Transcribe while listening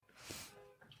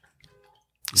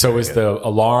So is the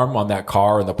alarm on that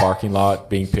car in the parking lot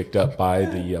being picked up by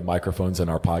the microphones in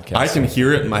our podcast? I can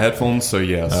hear it in my headphones, so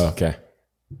yes. Oh, okay.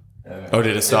 Oh,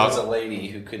 did it stop? There was a lady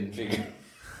who couldn't figure.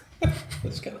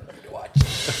 That's kind of hard to watch.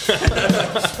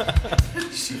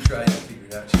 She tried to figure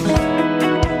it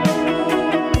out.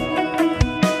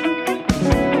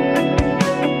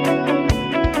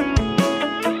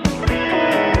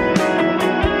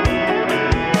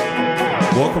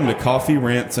 Welcome to Coffee,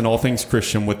 Rants, and All Things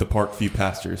Christian with the Parkview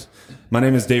Pastors. My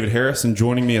name is David Harris, and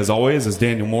joining me as always is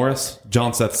Daniel Morris,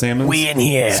 John Seth Sammons, We in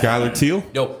here. Skylar Teal,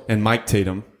 Yo. and Mike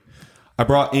Tatum. I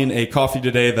brought in a coffee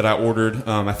today that I ordered.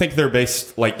 I think they're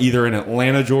based like either in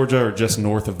Atlanta, Georgia, or just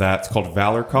north of that. It's called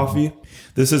Valor Coffee.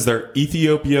 This is their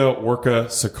Ethiopia Orca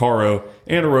Sakaro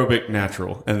Anaerobic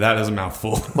Natural, and that is a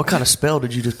mouthful. What kind of spell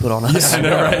did you just put on us? I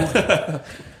know,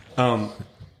 right?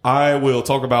 I will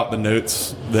talk about the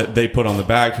notes that they put on the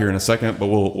bag here in a second, but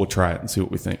we'll try it and see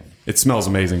what we think. It smells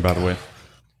amazing, by the way.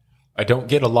 I don't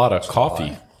get a lot of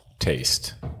coffee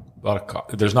taste.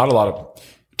 There's not a lot of,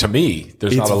 to me,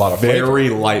 there's not a lot of flavor. Very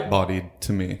light-bodied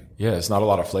to me. Yeah, it's not a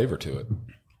lot of flavor to it.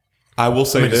 I will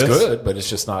say It's this. good, but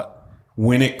it's just not.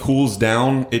 When it cools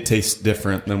down, it tastes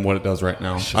different than what it does right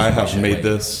now. I have made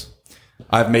this.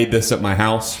 I've made this at my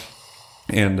house,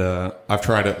 and I've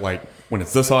tried it like when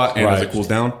it's this hot and as it cools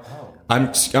down.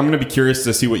 I'm going to be curious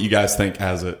to see what you guys think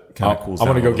as it kind of cools down.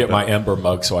 I'm going to go a get little my Ember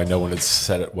mug so I know when it's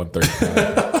set at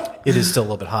 1:30. It is still a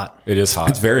little bit hot. It is hot.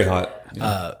 It's very hot.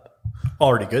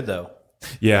 Already good, though.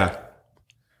 Yeah.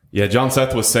 Yeah, John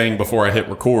Seth was saying before I hit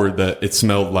record that it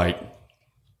smelled like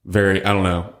very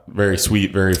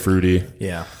sweet, very fruity.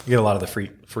 Yeah. You get a lot of the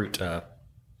fruit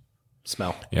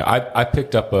smell. Yeah, I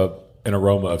picked up an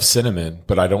aroma of cinnamon,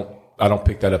 but I don't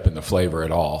pick that up in the flavor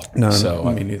at all. No, so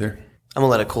me neither. I'm going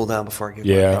to let it cool down before I give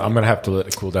yeah, I'm going to have to let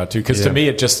it cool down too. Because to me,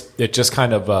 it just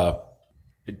kind of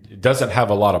it doesn't have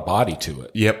a lot of body to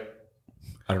it. Yep.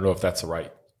 I don't know if that's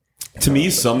right. To me,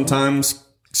 sometimes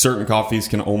certain coffees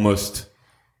can almost,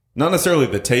 not necessarily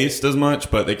the taste as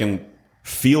much, but they can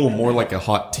feel more like a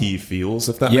hot tea feels,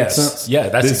 if that makes sense. Yeah,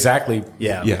 that's exactly.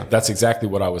 Yeah. That's exactly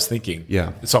what I was thinking.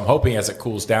 Yeah. So I'm hoping as it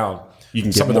cools down, You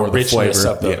can get some of more the of the richness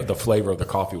flavor. of the flavor of the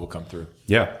coffee will come through.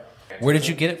 Yeah. Where did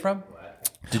you get it from?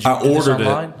 Did you I do this ordered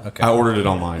online? it. Okay. I ordered it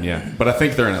online, yeah. But I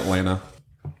think they're in Atlanta.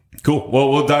 Cool. Well,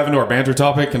 we'll dive into our banter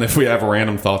topic, and if we have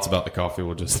random thoughts about the coffee,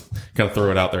 we'll just kind of throw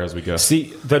it out there as we go.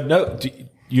 See the note.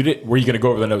 Were you going to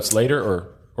go over the notes later,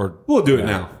 or We'll do it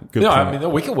now. Good no? point. I mean, no,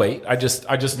 we can wait. I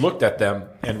just looked at them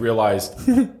and realized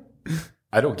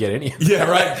I don't get any. Yeah,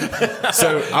 right.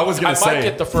 So I was going I to might say,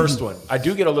 get the first one. I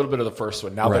do get a little bit of the first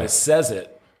one. Now that Right. it says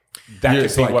it, that You're could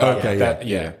just be like, what okay, I that,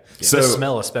 yeah. So the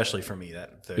smell, especially for me,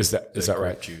 Is that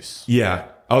right? Juice. yeah,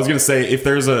 I was going to say if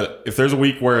there's a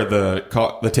week where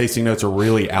the tasting notes are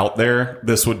really out there,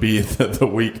 this would be the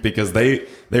week because they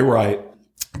write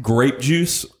grape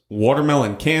juice,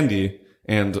 watermelon candy,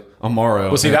 and Amaro.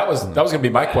 Well, see, that was going to be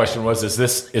my question. Is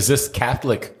this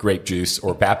Catholic grape juice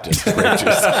or Baptist grape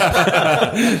juice?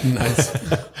 Nice.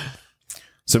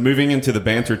 So moving into the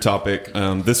banter topic,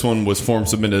 this one was form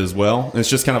submitted as well. And it's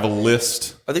just kind of a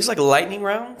list. Are these like lightning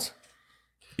rounds?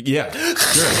 Yeah,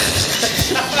 sure.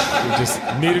 We just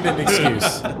needed an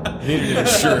excuse.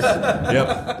 Sure.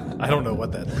 Yep. I don't know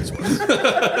what that was.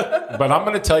 But I'm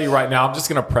going to tell you right now, I'm just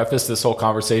going to preface this whole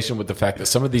conversation with the fact that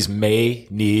some of these may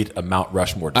need a Mount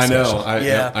Rushmore I discussion. know.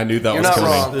 Yeah. I knew that You're was not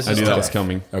coming. wrong. This I is knew that tough. was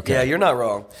coming. Okay. Yeah, you're not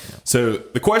wrong. So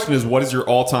the question is, what is your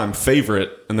all-time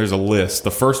favorite? And there's a list. The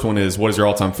first one is, what is your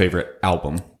all-time favorite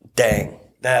album? Dang,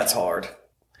 that's hard.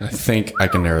 I think I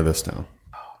can narrow this down.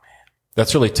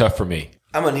 That's really tough for me.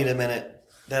 I'm going to need a minute.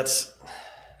 That's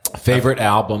Favorite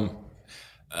album,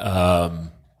 Mount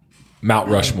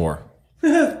Rushmore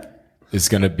is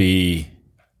going to be.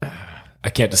 I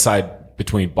can't decide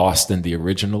between Boston the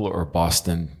original or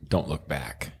Boston Don't Look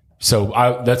Back. So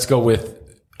let's go with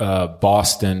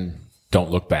Boston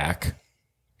Don't Look Back.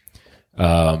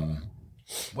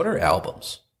 What are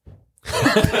albums?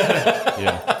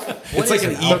 Yeah. It's like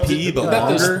an EP, but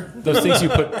longer. Those things you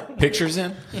put pictures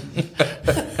in.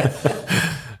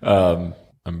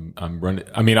 I'm running.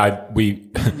 I mean,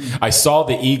 I saw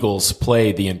the Eagles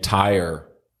play the entire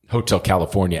Hotel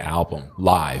California album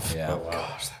live. Yeah.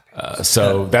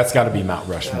 So that's got to be Mount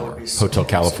Rushmore, Hotel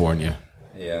California.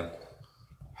 Yeah.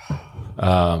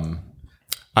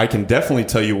 I can definitely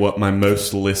tell you what my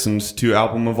most listened to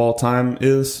album of all time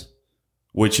is,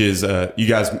 which is, you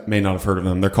guys may not have heard of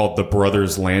them. They're called the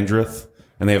Brothers Landreth,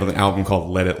 and they have an album called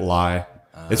Let It Lie.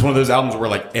 It's one of those albums where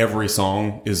like every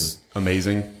song is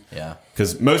amazing. Yeah.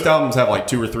 Because most albums have like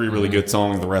 2 or 3 really good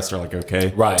songs. The rest are like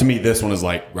okay. Right. To me, this one is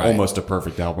like Right. almost a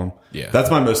perfect album. Yeah. That's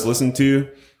my most listened to.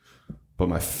 but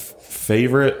my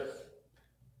favorite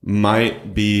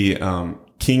might be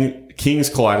King's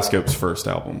Kaleidoscope's first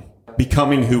album.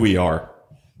 Becoming Who We Are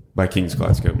by King's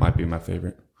Kaleidoscope might be my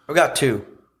favorite. I've got two.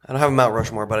 I don't have a Mount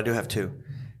Rushmore, but I do have two.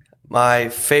 My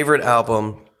favorite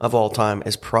album of all time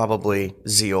is probably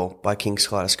Zeal by King's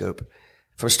Kaleidoscope.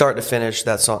 From start to finish,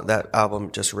 that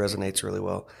album just resonates really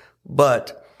well.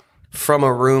 But From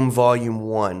a Room Volume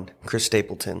 1, Chris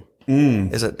Stapleton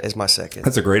is my second.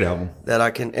 That's a great album.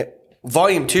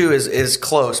 Volume 2 is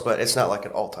close, but it's not like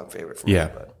an all-time favorite for me.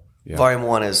 But Volume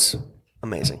 1 is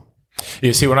amazing.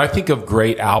 You see, when I think of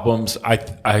great albums,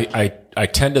 I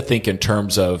tend to think in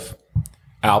terms of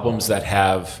albums that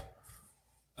have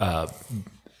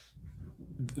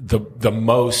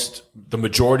the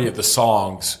majority of the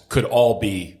songs could all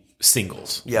be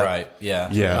singles. Yeah. Right. Yeah.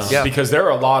 Yeah. Because there are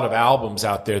a lot of albums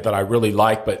out there that I really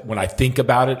like, but when I think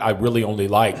about it, I really only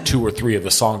like 2 or 3 of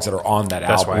the songs that are on that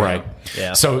album. Right.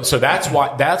 Yeah. So that's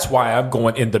why I'm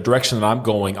going in the direction that I'm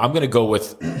going. I'm going to go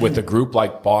with a group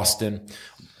like Boston,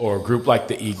 or a group like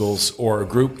the Eagles, or a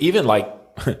group even like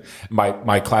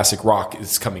my classic rock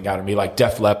is coming out of me, like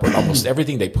Def Leppard. Almost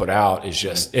everything they put out is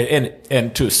just,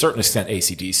 and to a certain extent,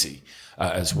 AC/DC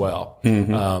as well.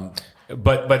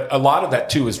 But a lot of that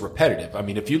too is repetitive. I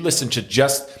mean, if you listen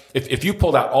to if you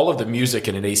pulled out all of the music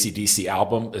in an AC/DC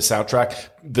album, the soundtrack,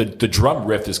 the drum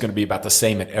riff is going to be about the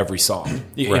same in every song.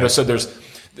 You know, so there's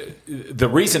the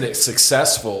reason it's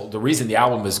successful. The reason the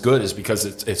album is good is because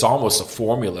it's almost a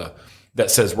formula that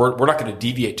says we're not going to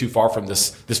deviate too far from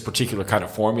this particular kind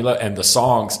of formula, and the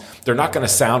songs, they're not going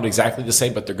to sound exactly the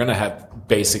same, but they're going to have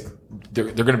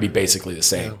they're going to be basically the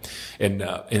same, and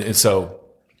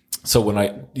so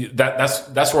when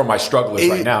that's where my struggle is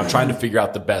right now, trying to figure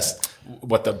out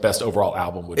what the best overall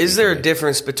album would be. Is there a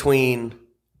difference between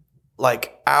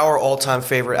like our all-time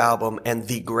favorite album and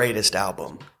the greatest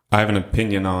album? I have an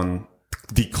opinion on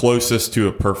the closest to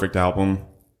a perfect album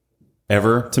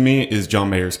ever to me is John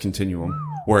Mayer's Continuum,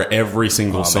 where every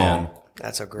single song,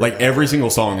 that's a great like album. every single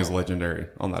song is legendary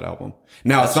on that album.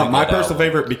 Now it's not my personal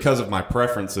favorite because of my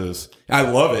preferences. I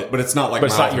love it, but it's not like But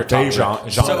it's my not your favorite. top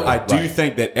genre. So I do Right.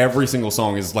 think that every single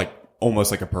song is like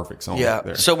almost like a perfect song. Yeah. Right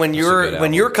there. So when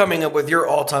you're coming up with your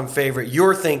all-time favorite,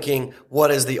 you're thinking, what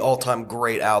is the all-time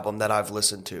great album that I've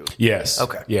listened to? Yes.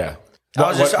 Okay. Yeah. I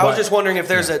was just wondering if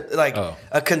there's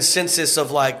a consensus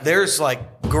of like there's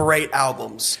like great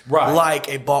albums Right.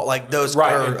 like those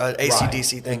Right. or And-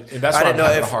 AC/DC right. thing. And that's I where didn't I'm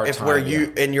know having a hard if time, where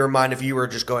you in your mind if you were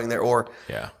just going there or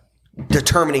Yeah.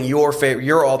 determining your favorite,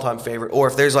 your all-time favorite, or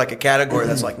if there's like a category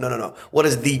that's like no, what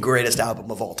is the greatest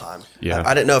album of all time? Yeah.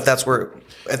 I didn't know if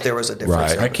there was a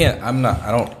difference. Right.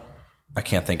 I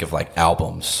can't think of like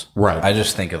albums. Right. I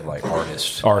just think of like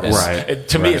artists. Artists. Right.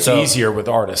 To me, it's So, easier with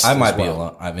artists. I might as be well.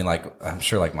 alone. I mean, like I'm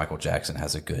sure like Michael Jackson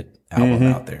has a good album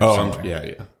out there. Oh, somewhere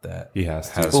yeah. That He has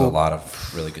to. has a lot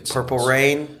of really good songs. Purple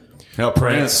Rain. Hell,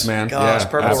 Prince, man. Gosh, yeah,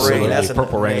 Purple absolutely. Rain. That's an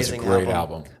Purple Rain is a amazing great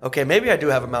album. Okay, maybe I do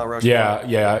have a Mount Rushmore.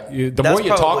 Yeah. The That's more you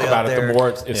talk probably about up it, there. the more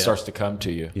it starts to come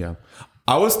to you. Yeah.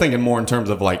 I was thinking more in terms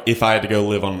of like if I had to go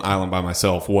live on an island by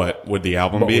myself, what would the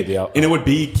album be? would the And it would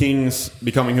be King's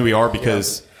Becoming Who We Are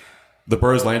because the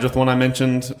Bros Landreth one I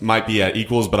mentioned might be at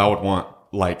equals, but I would want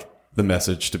like the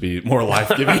message to be more life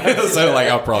giving. So like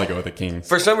I'll probably go with the Kings.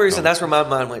 For some reason, that's where my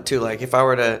mind went too. Like if I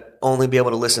were to only be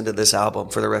able to listen to this album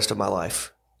for the rest of my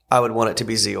life, I would want it to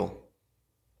be Zeal.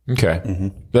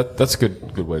 Okay. That's a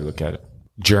good way to look at it.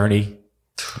 Journey.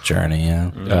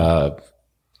 Yeah.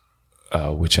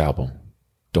 Which album?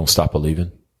 Don't Stop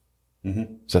Believing.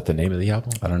 Is that the name of the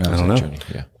album? I don't know. Is that Journey?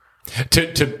 Yeah.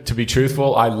 To be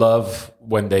truthful, I love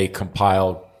when they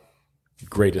compile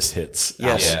greatest hits.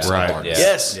 Yes. albums. Right. Yeah.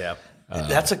 Yes. Yeah.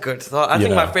 That's a good thought. I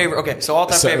think my favorite. Okay, so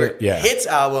all-time favorite hits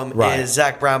album is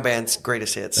Zach Brown Band's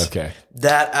Greatest Hits. Okay.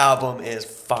 That album is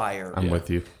fire. I'm with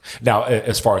you. Now,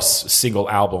 as far as single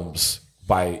albums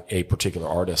by a particular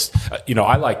artist, I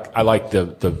like the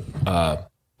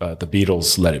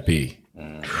Beatles' "Let It Be"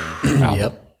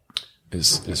 album.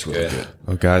 Is really good.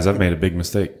 Oh, guys, I've made a big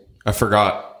mistake. I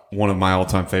forgot one of my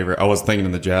all-time favorite. I was thinking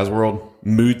in the jazz world.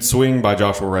 Mood Swing by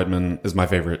Joshua Redman is my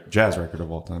favorite jazz record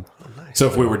of all time. So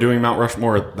if we were doing Mount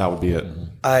Rushmore, that would be it.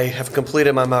 I have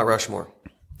completed my Mount Rushmore.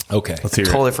 Okay. Let's hear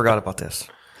Totally forgot about this.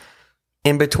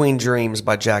 In Between Dreams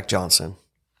by Jack Johnson.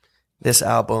 This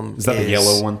album Is that the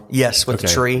yellow one? Yes, with the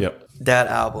Okay, tree. yep. That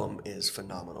album is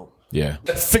phenomenal. Yeah.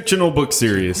 it. Fictional book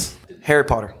series. Harry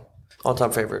Potter.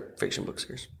 All-time favorite fiction book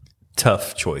series.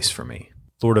 Tough choice for me.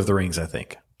 Lord of the Rings, I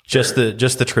think. Just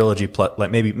the trilogy plot.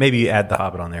 Like maybe add the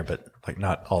Hobbit on there, but like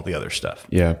not all the other stuff.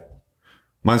 Yeah.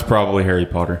 Mine's probably Harry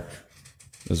Potter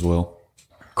as well.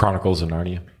 Chronicles of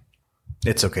Narnia.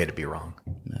 It's okay to be wrong.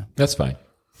 That's fine.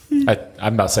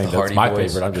 I'm not saying that's Hardy my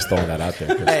Boys. favorite. I'm just throwing that out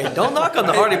there. 'cause Hey, don't knock on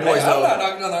the Hardy Boys I'm though. not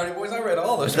knocking on the Hardy Boys. I read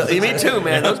all those. Me too,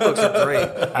 man. Those books are great.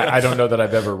 I don't know that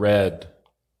I've ever read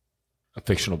a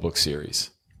fictional book series.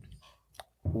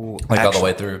 Like all the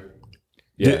way through.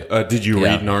 Yeah. Did you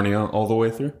Yeah. read Narnia all the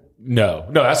way through? No.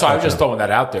 That's why I was just throwing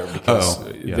that out there because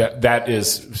yeah. that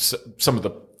is some of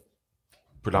the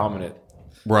predominant.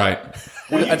 Right.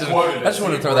 I just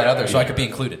wanted to throw that out there so I could be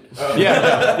included.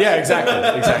 Yeah, exactly.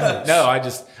 No,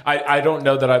 I don't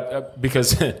know that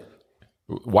because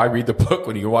why read the book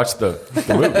when you can watch the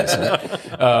movies?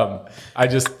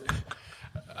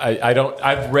 Right?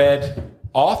 I've read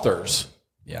authors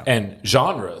and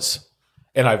genres,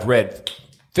 and I've read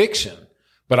fiction,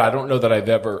 but I don't know that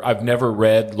I've never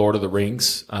read Lord of the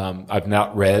Rings. I've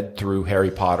not read through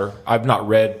Harry Potter. I've not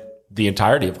read the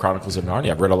entirety of Chronicles of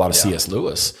Narnia. I've read a lot of C.S.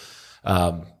 Lewis.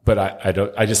 But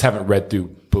I just haven't read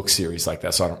through book series like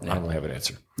that, so I don't really have an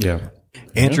answer. Yeah.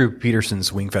 Andrew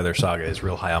Peterson's Wingfeather Saga is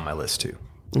real high on my list too.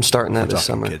 I'm starting that this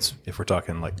Talking summer. kids, if we're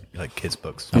talking like kids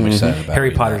books. I'm excited about Harry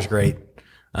reading Potter's great,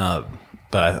 but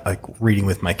I like reading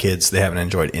with my kids. They haven't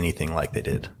enjoyed anything like they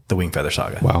did the Wingfeather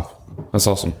Saga. Wow. That's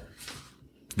awesome.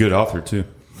 Good author, too.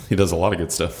 He does a lot of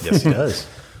good stuff. Yes, he does.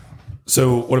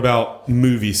 So, what about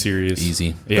movie series?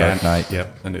 Easy. Yeah. Dark Knight.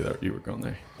 Yep. I knew that you were going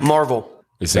there. Marvel.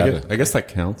 Is that I guess that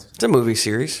counts. It's a movie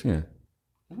series, Yeah.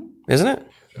 isn't it?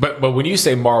 But when you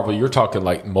say Marvel, you're talking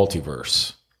like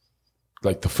multiverse,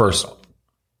 like the first,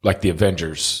 like the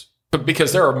Avengers, but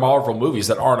because there are Marvel movies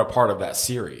that aren't a part of that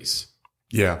series.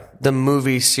 Yeah. The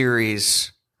movie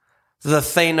series, the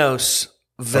Thanos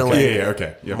villain. Yeah.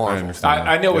 Okay. Yeah. I Marvel. understand.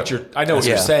 I know what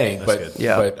you're saying, but good.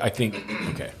 Yeah. but I think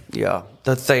okay. Yeah,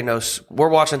 the Thanos. We're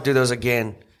watching through those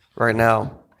again right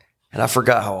now, and I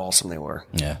forgot how awesome they were.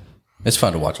 Yeah. It's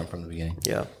fun to watch them from the beginning.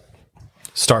 Yeah.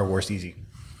 Star Wars, easy.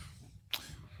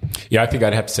 Yeah, I think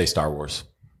I'd have to say Star Wars.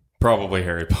 Probably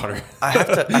Harry Potter. I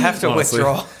have to Honestly.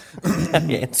 withdraw that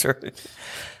answer.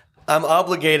 I'm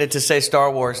obligated to say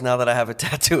Star Wars now that I have a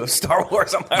tattoo of Star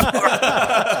Wars on my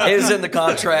arm. It is in the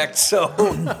contract,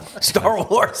 so Star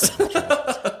Wars.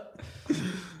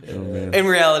 In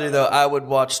reality, though, I would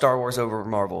watch Star Wars over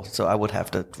Marvel, so I would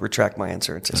have to retract my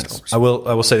answer and say Star Wars.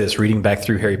 I will say this: reading back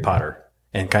through Harry Potter,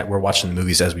 and we're watching the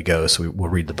movies as we go, so we'll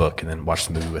read the book and then watch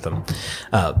the movie with them.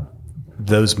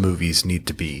 Those movies need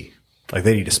to be like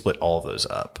they need to split all of those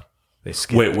up. They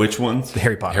skip Wait, which ones? the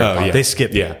Harry Potter. Oh, yeah. They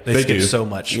skip. Yeah, they they skip do. so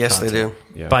much. Yes, they content.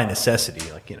 do. Yeah. By necessity,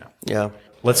 Yeah.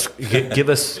 Let's give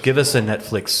us a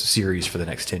Netflix series for the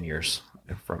next 10 years.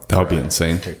 That would be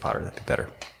insane. Harry Potter, that'd be better.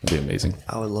 That'd be amazing.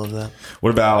 I would love that. What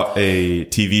about a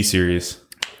TV series?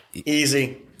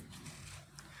 Easy.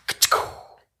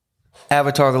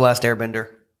 Avatar: The Last Airbender.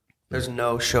 There's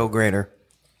no show greater.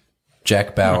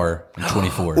 Jack Bauer in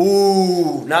 24.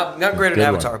 Ooh, not greater than Good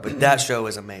Avatar, but that show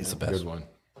is amazing. Good one.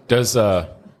 Does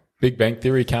Big Bang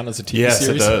Theory count as a TV Yes,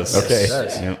 series? it does. Okay,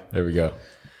 Yep. there we go.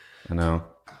 I know.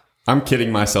 I'm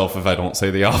kidding myself if I don't say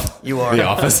The Office. You are. The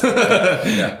Office.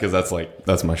 Because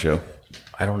that's my show.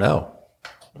 I don't know.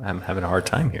 I'm having a hard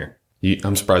time here.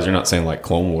 I'm surprised you're not saying like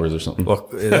Clone Wars or something. Well,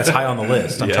 that's high on the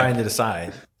list. I'm Yeah. trying to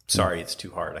decide. Sorry, it's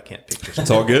too hard. I can't picture.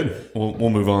 It's all good. We'll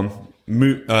move on.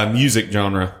 Music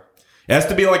genre. It has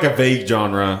to be like a vague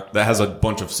genre that has a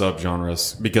bunch of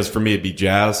subgenres. Because for me, it'd be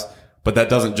jazz. But that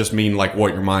doesn't just mean like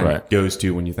what your mind Right. goes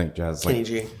to when you think jazz. Kenny Like,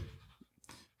 G.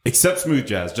 except smooth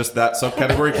jazz. Just that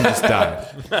subcategory can just die.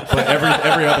 But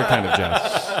every other kind of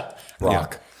jazz.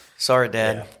 Rock. Sorry,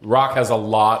 Dad. Rock has a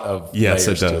lot of Yes,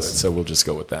 layers it to does. so we'll just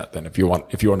go with that then. If you want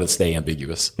to stay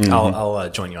ambiguous. I'll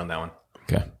join you on that one.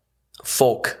 Okay.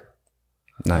 Folk.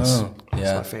 Nice.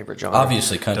 Yeah. My favorite genre.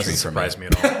 Obviously country Doesn't for me. surprise me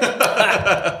at all.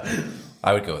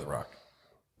 I would go with rock.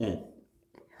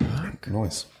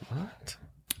 Nice.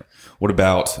 What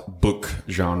about book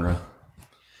genre?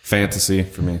 Fantasy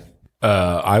for me.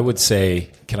 I would say,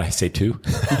 can I say two?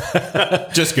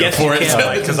 Just go for it.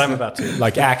 Because I'm about to.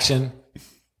 Like action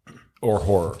or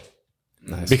horror.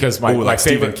 Nice. Because my, Ooh, my like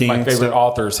Stephen favorite King my favorite stuff?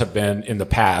 authors have been in the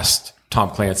past Tom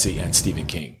Clancy and Stephen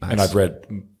King, and I've read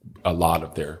a lot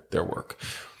of their work.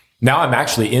 Now I'm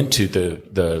actually into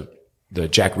the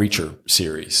Jack Reacher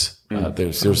series.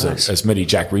 There's as many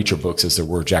Jack Reacher books as there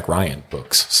were Jack Ryan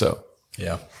books. So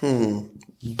Yeah.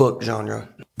 Book genre.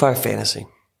 Probably fantasy.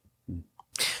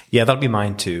 Yeah, that'll be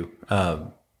mine too.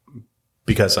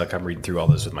 Because like I'm reading through all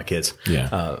those with my kids.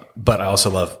 Yeah. But I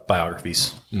also love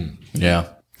biographies. Yeah.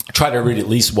 I try to read at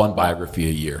least one biography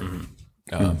a year.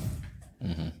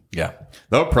 Yeah.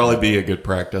 That would probably be a good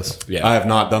practice. Yeah. I have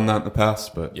not done that in the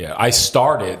past, but Yeah, I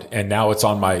started, and now it's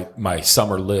on my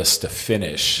summer list to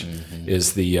finish.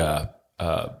 Is the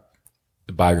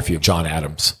biography of John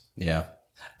Adams? Yeah.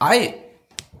 I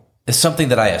is something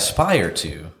that I aspire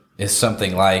to. Is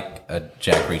something like a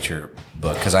Jack Reacher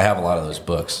book, because I have a lot of those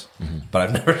books, but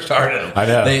I've never started them. I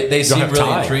know. They You don't seem have really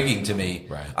time. intriguing to me.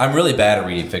 Right. I'm really bad at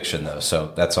reading fiction, though,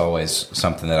 so that's always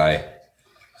something that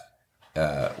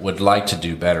I would like to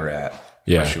do better at.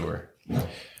 Yeah. For sure.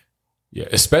 Yeah,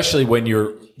 especially when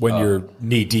you're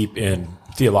knee deep in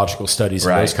theological studies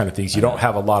and Right. those kind of things. You don't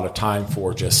have a lot of time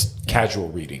for just casual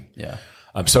reading. Yeah.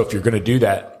 So if you're going to do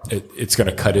that, it's going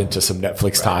to cut into some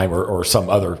Netflix time or some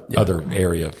other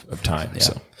area of time. Yeah.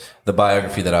 So The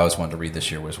biography that I was wanting to read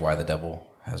this year was Why the Devil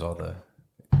Has All the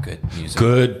Good Music.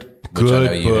 good Which I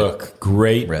know you book,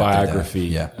 great read through that. biography.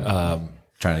 Yeah.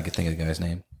 Trying to think of the guy's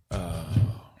name.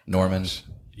 Norman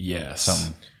Yes.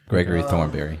 something. Gregory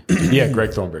Thornberry. Yeah,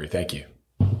 Greg Thornberry. Thank you.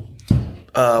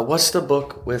 What's the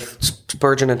book with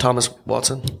Spurgeon and Thomas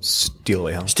Watson? Steal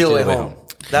Away Home. Steal Away Home.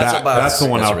 That's a That's the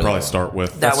one That's I would really probably good. start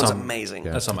with. That one's amazing.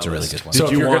 That's on my It's a really list. good one. So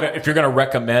you want- if you're gonna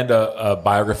recommend a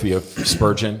biography of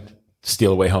Spurgeon,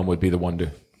 Steal Away Home would be the one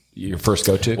to your first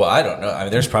go to. Well, I don't know. I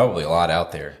mean, there's probably a lot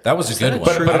out there. That was a good one.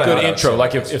 But a I good don't know. intro.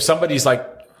 Like if somebody's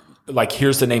like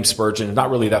here's the name Spurgeon, not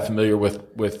really that familiar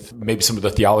with maybe some of the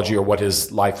theology or what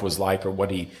his life was like or what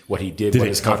he did, what it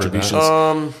his cover that?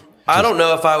 contributions. I don't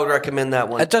know if I would recommend that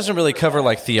one. It doesn't really cover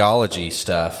like theology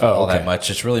stuff all that much.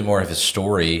 It's really more of his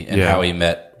story and how he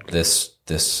met this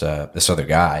other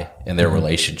guy and their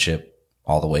relationship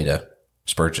all the way to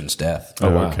Spurgeon's death.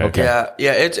 Oh, okay.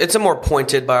 Yeah, it's a more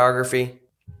pointed biography.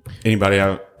 Anybody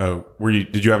have? Oh,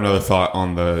 did you have another thought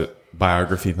on the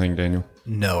biography thing, Daniel?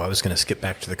 No, I was going to skip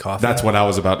back to the coffee. That's what I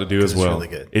was about to do as well. really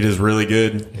good. It is really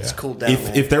good. It's cooled down.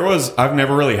 man. If there was, I've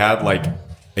never really had like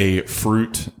a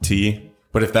fruit tea,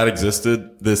 but if that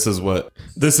existed, this is what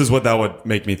that would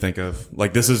make me think of.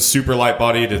 Like this is super light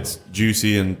bodied. It's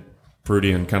juicy and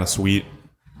fruity and kind of sweet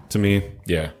to me.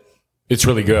 Yeah, it's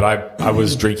really good. I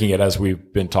was drinking it as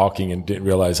we've been talking and didn't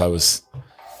realize it's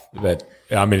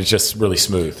just really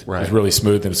smooth. Right. It's really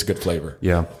smooth and it's a good flavor.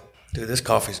 Yeah. Dude, this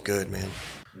coffee's good, man.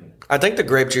 I think the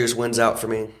grape juice wins out for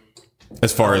me.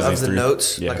 As far as Of these the three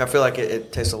notes, yeah. like I feel like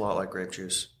it tastes a lot like grape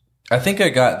juice. I think I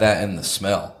got that in the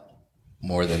smell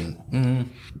more than,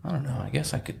 I don't know. I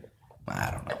guess I could,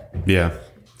 I don't know. Yeah.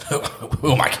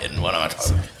 Who am I kidding? What am I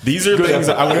talking about? These are things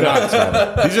I would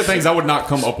not. These are things I would not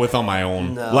come up with on my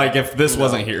own. Like if this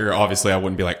wasn't here, obviously I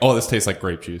wouldn't be like, "Oh, this tastes like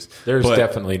grape juice." There's But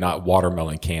definitely not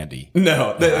watermelon candy.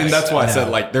 no, and that's why I said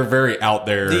like they're very out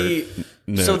there.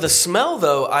 So the smell,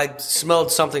 though, I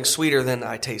smelled something sweeter than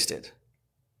I tasted.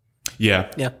 yeah,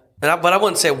 But I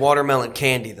wouldn't say watermelon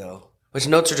candy, though. Which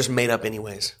notes are just made up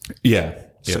anyways. yeah,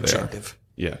 they are. Subjective.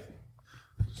 Yeah,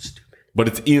 but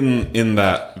it's in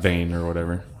that vein or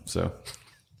whatever. So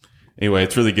anyway,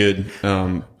 it's really good. I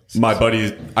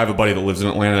have a buddy that lives in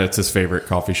Atlanta. It's his favorite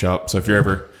coffee shop. So if you're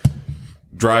ever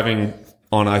driving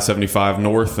on I-75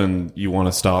 north and you want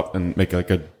to stop and make like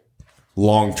a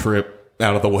long trip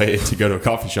out of the way to go to a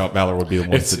coffee shop, Valor would be the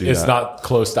one to do It's that. not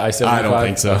close to I-75. I don't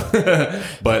think so.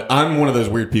 But I'm one of those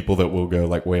weird people that will go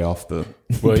like way off the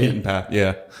beaten path.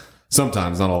 Yeah.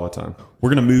 Sometimes, not all the time.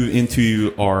 We're going to move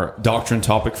into our doctrine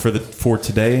topic for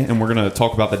today, and we're going to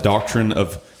talk about the doctrine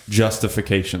of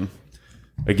justification.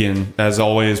 Again, as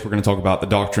always, we're going to talk about the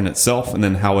doctrine itself and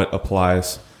then how it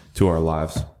applies to our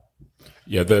lives.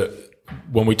 Yeah,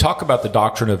 when we talk about the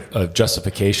doctrine of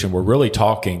justification, we're really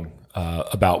talking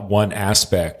about one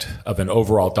aspect of an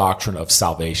overall doctrine of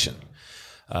salvation.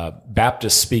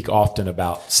 Baptists speak often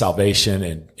about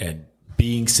salvation and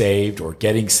being saved or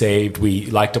getting saved. We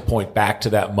like to point back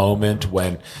to that moment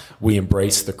when we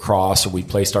embraced the cross or we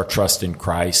placed our trust in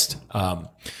Christ.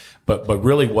 But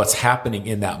really what's happening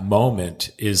in that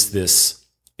moment is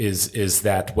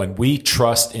that when we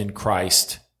trust in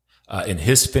Christ, in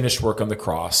his finished work on the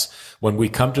cross, when we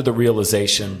come to the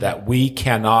realization that we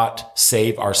cannot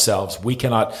save ourselves, we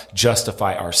cannot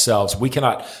justify ourselves, we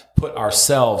cannot put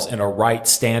ourselves in a right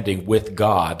standing with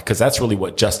God, because that's really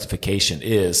what justification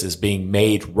is being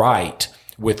made right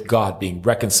with God, being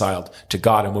reconciled to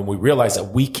God. And when we realize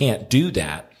that we can't do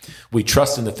that, we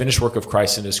trust in the finished work of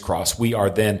Christ and his cross, we are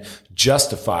then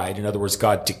justified. In other words,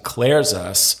 God declares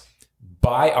us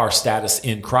by our status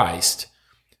in Christ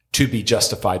to be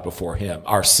justified before him.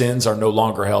 Our sins are no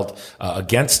longer held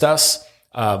against us.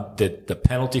 The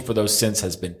penalty for those sins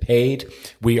has been paid.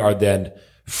 We are then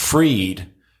freed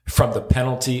from the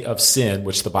penalty of sin,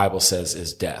 which the Bible says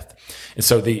is death. And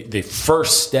so the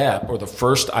first step or the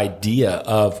first idea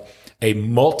of a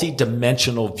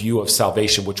multi-dimensional view of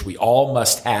salvation, which we all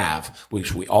must have,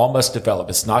 which we all must develop.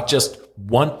 It's not just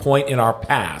one point in our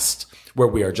past where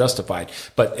we are justified.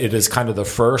 But it is kind of the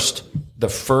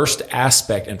first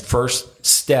aspect and first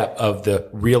step of the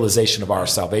realization of our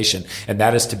salvation. And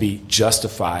that is to be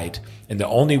justified. And the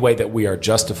only way that we are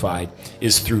justified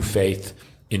is through faith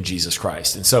in Jesus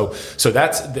Christ. And so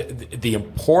that's the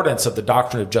importance of the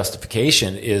doctrine of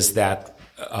justification, is that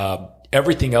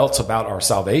everything else about our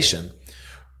salvation,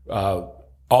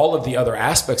 all of the other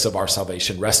aspects of our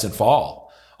salvation rest and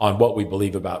fall on what we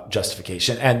believe about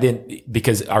justification. And then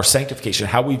because our sanctification,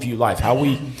 how we view life, how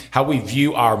we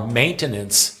view our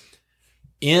maintenance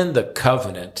in the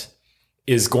covenant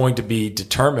is going to be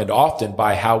determined often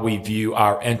by how we view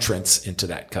our entrance into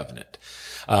that covenant.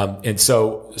 And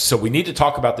so we need to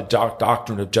talk about the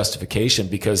doctrine of justification,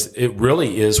 because it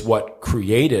really is what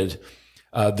created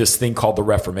this thing called the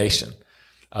Reformation.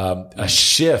 A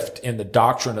shift in the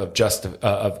doctrine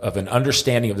of an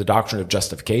understanding of the doctrine of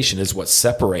justification is what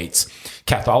separates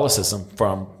Catholicism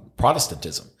from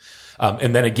Protestantism.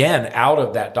 And then again, out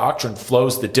of that doctrine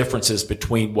flows the differences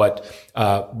between what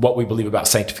we believe about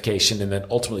sanctification and then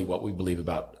ultimately what we believe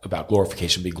about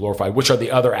glorification, being glorified, which are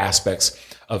the other aspects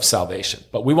of salvation.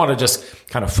 But we want to just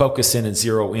kind of focus in and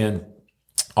zero in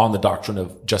on the doctrine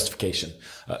of justification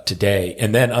today,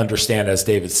 and then understand, as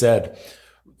David said,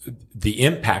 the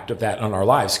impact of that on our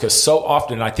lives. Because so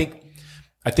often, I think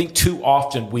too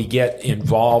often we get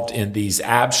involved in these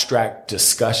abstract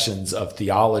discussions of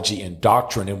theology and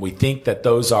doctrine, and we think that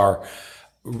those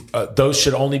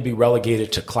should only be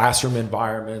relegated to classroom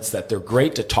environments, that they're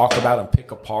great to talk about and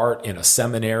pick apart in a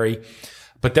seminary,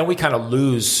 but then we kind of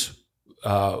lose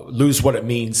what it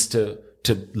means to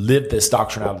live this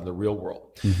doctrine out in the real world.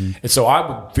 Mm-hmm. And so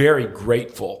I'm very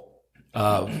grateful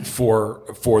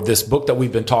for this book that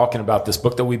we've been talking about, this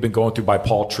book that we've been going through by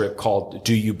Paul Tripp called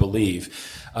Do You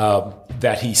Believe?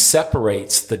 That he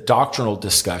separates the doctrinal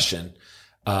discussion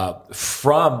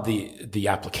from the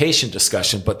application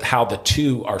discussion, but how the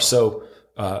two are so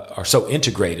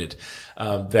integrated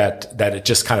that it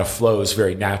just kind of flows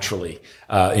very naturally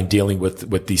in dealing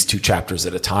with these two chapters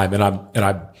at a time. And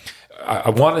I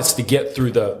want us to get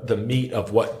through the meat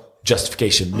of what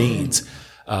justification means.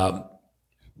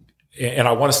 And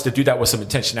I want us to do that with some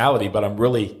intentionality, but I'm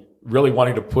really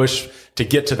wanting to push to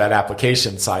get to that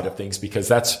application side of things, because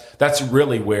that's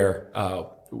really where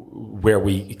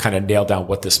we kind of nail down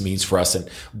what this means for us and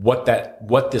what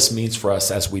this means for us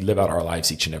as we live out our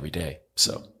lives each and every day.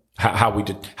 So how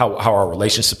our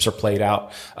relationships are played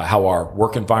out, how our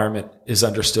work environment is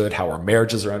understood, how our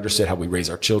marriages are understood, how we raise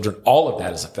our children, all of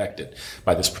that is affected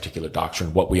by this particular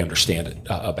doctrine, what we understand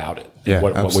about it,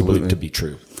 what we believe to be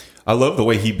true. I love the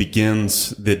way he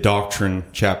begins the doctrine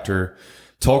chapter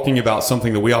talking about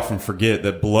something that we often forget,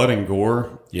 that blood and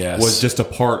gore was just a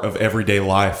part of everyday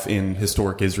life in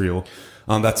historic Israel.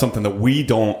 That's something that we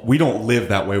don't live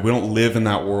that way. We don't live in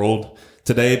that world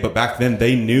today, but back then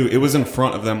they knew it was in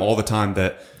front of them all the time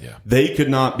that they could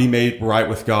not be made right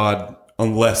with God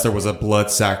unless there was a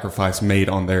blood sacrifice made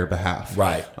on their behalf.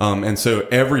 Right. And so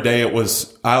every day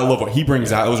I love what he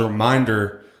brings out. It was a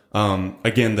reminder,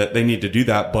 again, that they need to do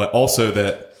that, but also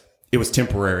that it was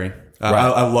temporary. Right.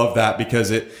 I love that,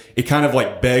 because it kind of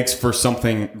like begs for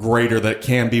something greater that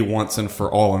can be once and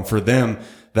for all. And for them,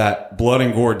 that blood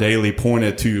and gore daily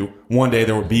pointed to one day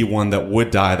there would be one that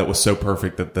would die that was so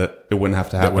perfect that it wouldn't have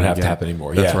to happen. That wouldn't have to happen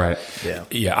anymore. That's right. Yeah.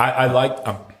 Yeah. I like,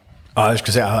 I was going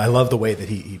to say, I love the way that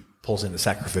he pulls in the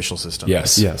sacrificial system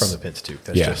from the Pentateuch.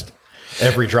 That's just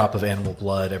every drop of animal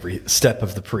blood, every step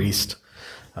of the priest,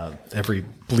 every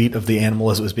bleat of the animal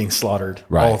as it was being slaughtered.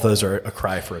 Right. All of those are a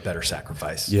cry for a better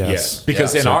sacrifice. Yes.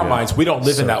 Because in our minds, we don't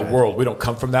live in that world. We don't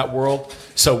come from that world.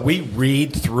 So we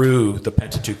read through the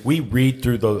Pentateuch. We read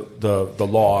through the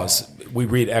laws. We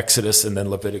read Exodus and then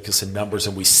Leviticus and Numbers,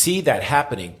 and we see that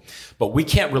happening. But we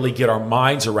can't really get our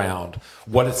minds around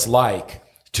what it's like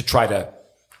to try to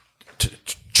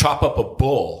chop up a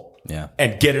bull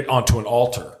and get it onto an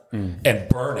altar and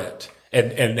burn it.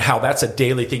 And how that's a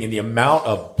daily thing, and the amount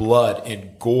of blood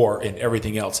and gore and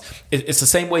everything else. It's the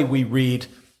same way we read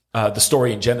the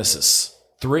story in Genesis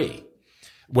 3,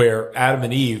 where Adam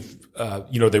and Eve,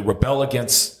 they rebel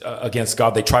against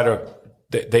God. They try to,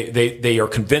 they are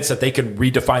convinced that they can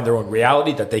redefine their own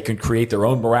reality, that they can create their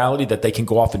own morality, that they can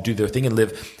go off and do their thing and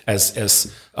live as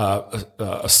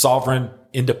a sovereign,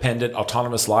 independent,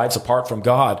 autonomous lives apart from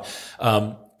God.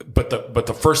 But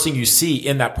the first thing you see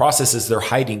in that process is they're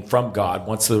hiding from God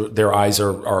once their eyes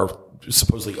are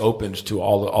supposedly opened to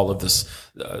all of this,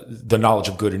 the knowledge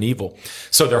of good and evil.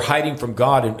 So they're hiding from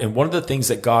God. And one of the things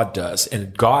that God does,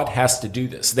 and God has to do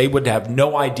this, they would have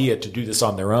no idea to do this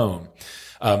on their own.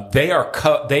 They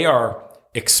are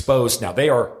exposed now. They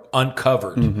are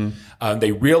uncovered.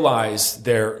 They realize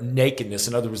their nakedness.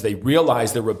 In other words, they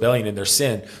realize their rebellion and their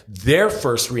sin. Their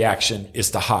first reaction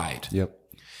is to hide. Yep.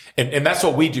 And that's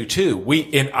what we do too. We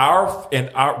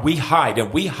hide,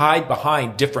 and we hide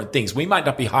behind different things. We might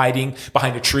not be hiding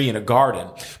behind a tree in a garden,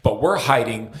 but we're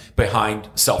hiding behind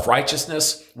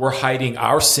self-righteousness. We're hiding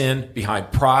our sin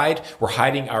behind pride. We're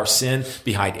hiding our sin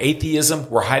behind atheism.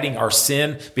 We're hiding our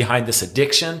sin behind this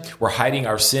addiction. We're hiding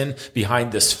our sin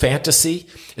behind this fantasy.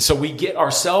 And so we get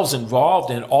ourselves involved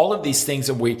in all of these things,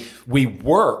 and we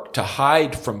work to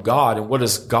hide from God. And what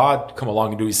does God come along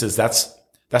and do? He says, that's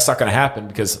not going to happen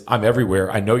because I'm everywhere.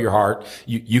 I know your heart.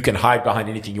 You can hide behind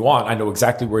anything you want. I know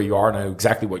exactly where you are, and I know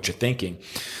exactly what you're thinking.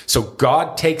 So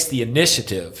God takes the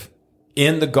initiative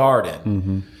in the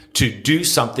garden to do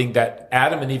something that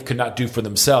Adam and Eve could not do for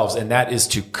themselves, and that is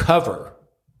to cover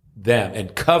them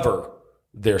and cover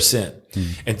their sin.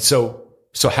 And so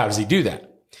how does he do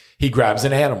that? He grabs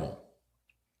an animal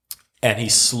and he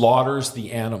slaughters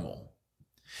the animal.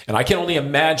 And I can only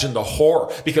imagine the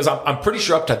horror, because I'm pretty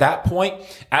sure up to that point,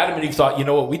 Adam and Eve thought, you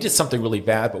know what, we did something really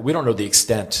bad, but we don't know the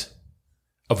extent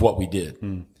of what we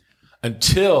did.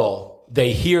 Until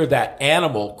they hear that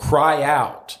animal cry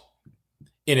out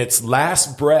in its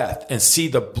last breath and see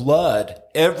the blood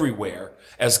everywhere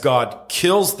as God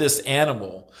kills this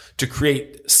animal to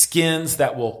create skins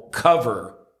that will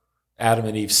cover Adam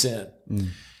and Eve's sin.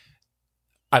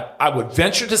 I would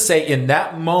venture to say in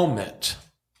that moment,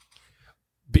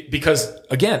 because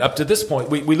again, up to this point,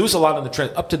 we lose a lot on the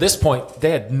trend. Up to this point,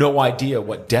 they had no idea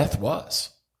what death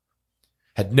was,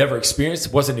 had never experienced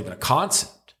it, wasn't even a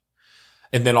concept.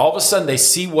 And then all of a sudden they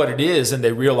see what it is and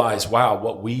they realize, wow,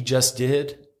 what we just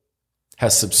did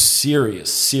has some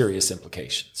serious, serious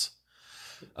implications.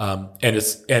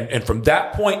 And from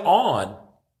that point on,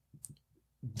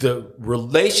 the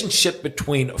relationship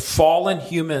between fallen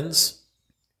humans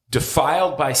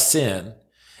defiled by sin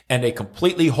and a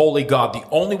completely holy God, the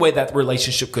only way that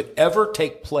relationship could ever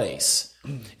take place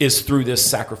is through this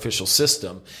sacrificial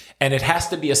system. And it has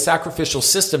to be a sacrificial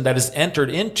system that is entered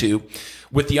into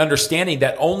with the understanding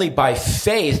that only by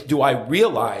faith do I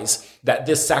realize that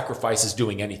this sacrifice is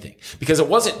doing anything. Because it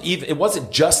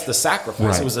wasn't just the sacrifice.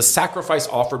 Right. It was a sacrifice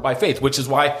offered by faith, which is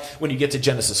why when you get to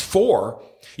Genesis 4,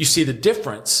 you see the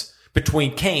difference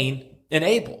between Cain and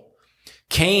Abel.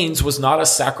 Cain's was not a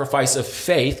sacrifice of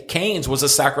faith. Cain's was a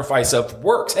sacrifice of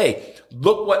works. Hey,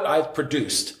 look what I've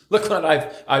produced. Look what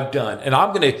I've done. And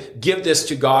I'm going to give this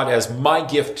to God as my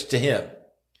gift to him.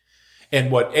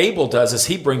 And what Abel does is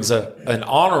he brings an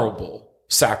honorable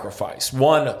sacrifice,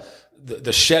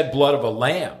 the shed blood of a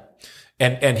lamb.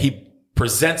 And he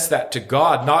presents that to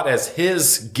God, not as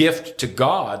his gift to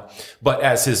God, but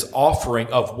as his offering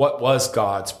of what was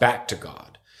God's back to God.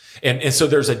 And so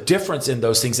there's a difference in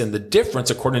those things. And the difference,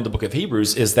 according to the book of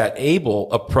Hebrews, is that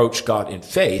Abel approached God in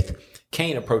faith.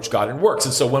 Cain approached God in works.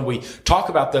 And so when we talk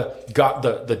about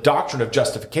the doctrine of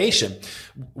justification,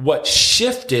 what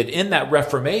shifted in that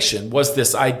Reformation was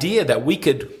this idea that we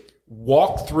could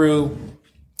walk through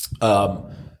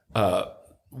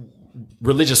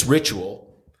religious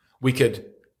ritual. We could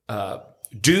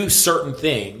do certain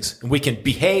things, and we can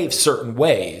behave certain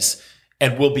ways,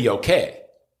 and we'll be okay.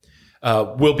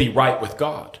 We'll be right with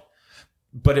God.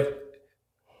 But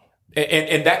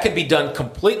and that could be done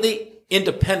completely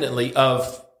independently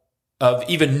of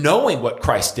even knowing what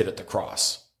Christ did at the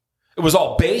cross. It was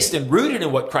all based and rooted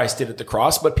in what Christ did at the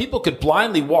cross, but people could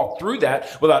blindly walk through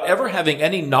that without ever having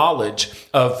any knowledge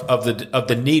of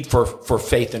the need for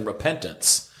faith and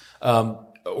repentance,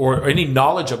 or any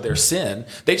knowledge of their sin.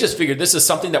 They just figured this is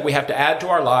something that we have to add to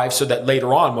our lives so that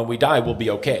later on when we die, we'll be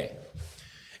okay.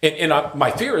 And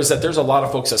my fear is that there's a lot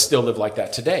of folks that still live like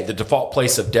that today. The default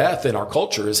place of death in our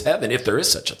culture is heaven, if there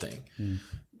is such a thing.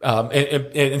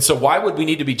 And so why would we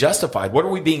need to be justified? What are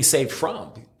we being saved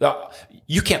from?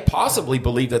 You can't possibly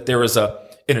believe that there is an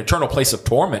eternal place of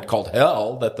torment called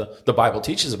hell that the Bible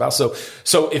teaches about. So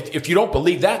if you don't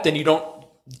believe that, then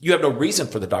you have no reason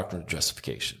for the doctrine of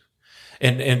justification.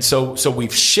 And so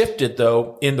we've shifted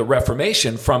though in the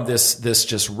Reformation from this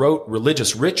just rote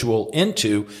religious ritual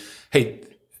into, hey,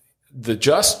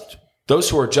 those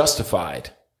who are justified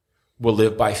will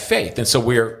live by faith. And so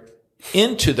we're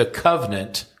into the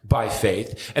covenant by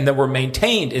faith, and then we're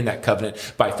maintained in that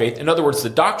covenant by faith. In other words, the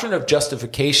doctrine of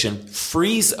justification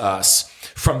frees us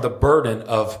from the burden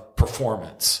of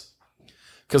performance.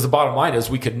 Because the bottom line is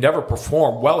we could never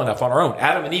perform well enough on our own.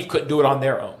 Adam and Eve couldn't do it on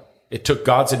their own. It took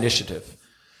God's initiative.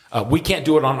 We can't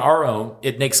do it on our own.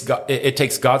 It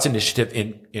takes God's initiative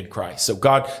in Christ. So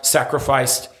God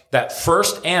sacrificed that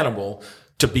first animal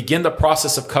to begin the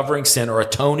process of covering sin or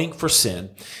atoning for sin.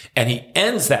 And he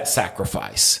ends that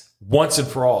sacrifice once and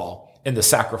for all in the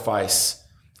sacrifice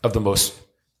of the most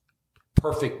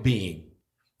perfect being,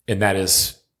 and that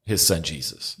is his son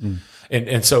Jesus.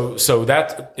 And so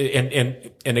that,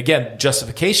 and again,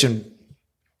 justification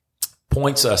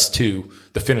points us to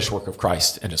the finished work of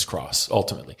Christ and his cross,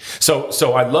 ultimately.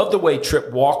 So I love the way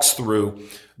Tripp walks through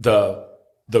the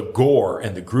gore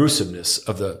and the gruesomeness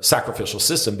of the sacrificial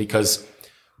system, because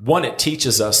one, it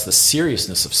teaches us the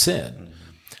seriousness of sin,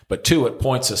 but two, it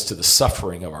points us to the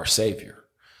suffering of our Savior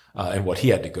and what he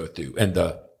had to go through.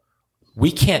 And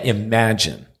we can't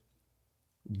imagine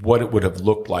what it would have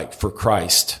looked like for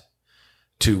Christ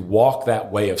to walk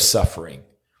that way of suffering,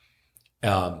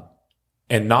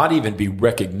 and not even be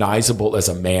recognizable as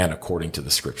a man according to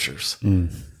the scriptures. The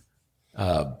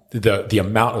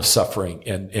amount of suffering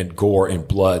and gore and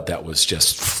blood that was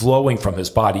just flowing from his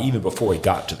body even before he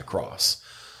got to the cross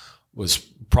was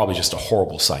probably just a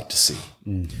horrible sight to see.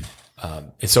 And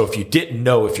so if you didn't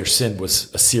know if your sin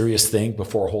was a serious thing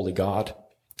before a holy God,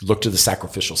 look to the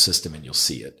sacrificial system and you'll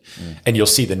see it. And you'll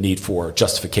see the need for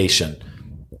justification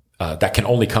that can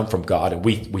only come from God. And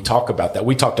we talk about that.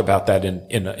 We talked about that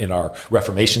in our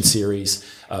Reformation series.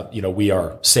 We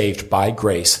are saved by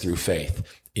grace through faith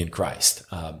in Christ.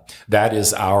 That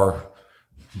is our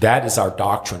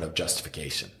doctrine of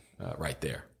justification right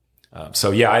there.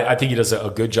 I think he does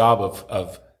a good job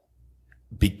of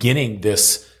beginning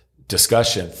this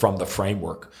discussion from the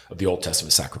framework of the Old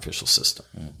Testament sacrificial system.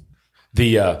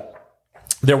 There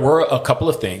were a couple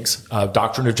of things.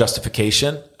 Doctrine of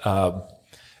justification,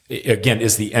 again,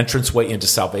 is the entranceway into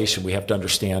salvation. We have to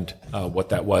understand what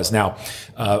that was. Now,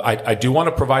 I do want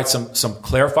to provide some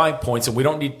clarifying points,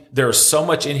 and there's so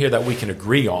much in here that we can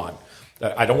agree on.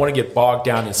 I don't want to get bogged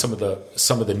down in some of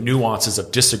the nuances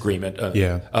of disagreement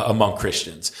among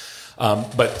Christians.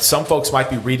 But some folks might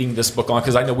be reading this book along,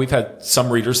 because I know we've had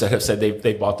some readers that have said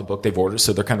they bought the book, they've ordered,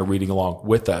 so they're kind of reading along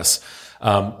with us.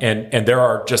 And there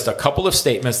are just a couple of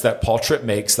statements that Paul Tripp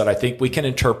makes that I think we can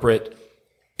interpret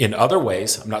in other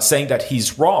ways. I'm not saying that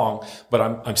he's wrong, but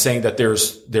I'm saying that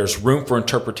there's room for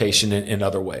interpretation in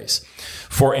other ways.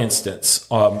 For instance,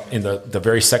 in the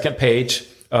very second page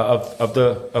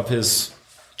of his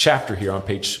chapter here on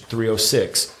page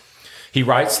 306, he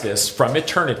writes this: "From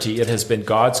eternity, it has been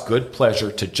God's good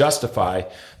pleasure to justify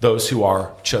those who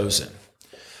are chosen."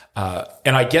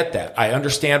 And I get that. I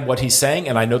understand what he's saying,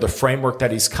 and I know the framework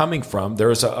that he's coming from.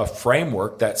 There's a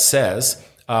framework that says,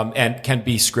 and can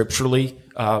be scripturally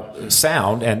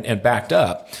sound and backed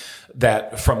up,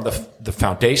 that from the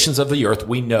foundations of the earth,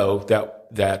 we know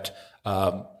that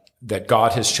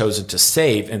God has chosen to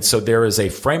save. And so there is a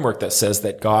framework that says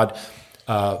that God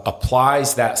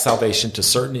applies that salvation to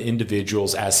certain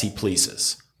individuals as he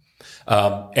pleases.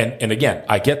 And again,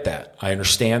 I get that. I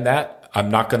understand that. I'm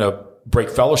not going to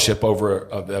break fellowship over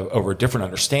a different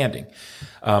understanding.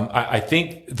 I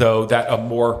think, though, that a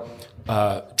more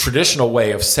traditional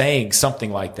way of saying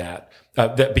something like that,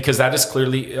 because that is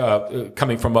clearly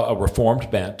coming from a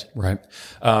reformed bent, right?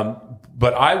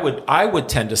 But I would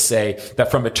tend to say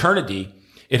that from eternity,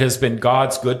 it has been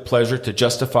God's good pleasure to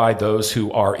justify those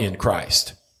who are in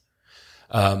Christ.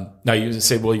 Now you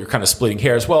say, well, you're kind of splitting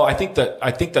hairs. Well, I think that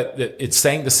it's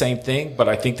saying the same thing, but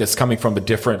I think that's coming from a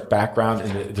different background,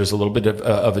 and there's a little bit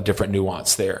of a different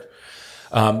nuance there.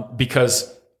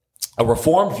 Because a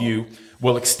Reformed view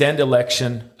will extend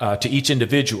election to each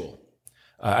individual.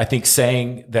 I think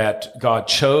saying that God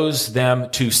chose them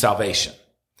to salvation.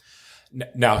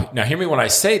 Now hear me when I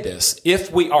say this.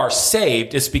 If we are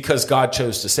saved, it's because God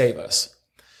chose to save us.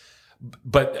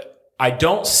 But I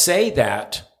don't say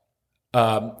that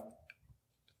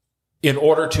in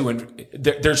order to,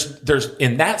 there's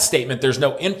in that statement, there's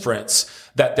no inference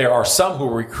that there are some who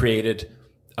were created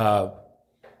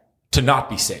to not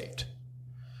be saved.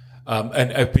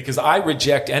 And because I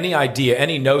reject any idea,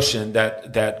 any notion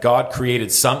that God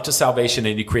created some to salvation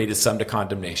and he created some to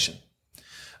condemnation.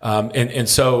 And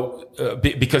so,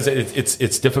 because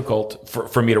it's difficult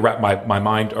for me to wrap my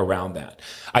mind around that.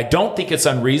 I don't think it's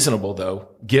unreasonable, though,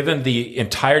 given the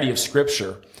entirety of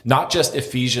Scripture, not just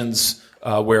Ephesians,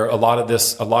 where a lot of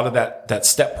that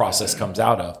step process comes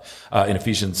out of, in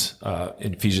Ephesians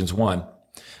 1.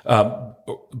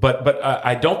 But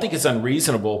I don't think it's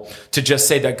unreasonable to just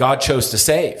say that God chose to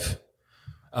save,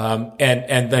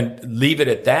 and then leave it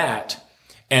at that,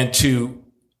 and to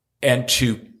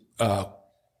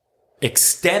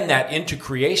extend that into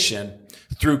creation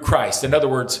through Christ. In other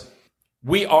words,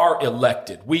 we are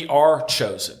elected, we are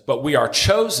chosen, but we are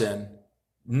chosen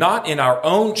not in our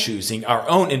own choosing, our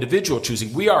own individual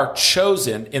choosing. We are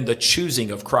chosen in the choosing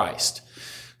of Christ.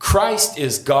 Christ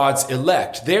is God's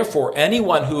elect. Therefore,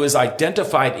 anyone who is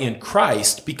identified in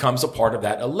Christ becomes a part of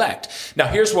that elect. Now,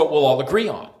 here's what we'll all agree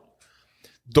on.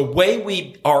 The way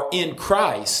we are in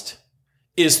Christ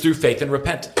is through faith and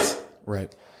repentance.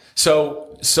 Right.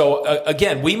 So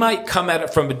again, we might come at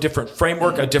it from a different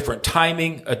framework, a different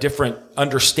timing, a different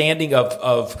understanding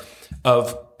of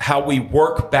how we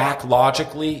work back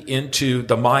logically into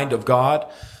the mind of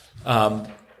God.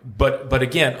 But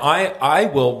again, I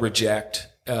will reject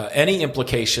any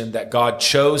implication that God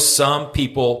chose some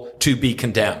people to be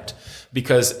condemned,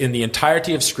 because in the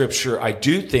entirety of Scripture, I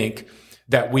do think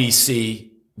that we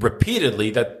see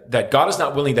repeatedly that God is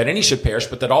not willing that any should perish,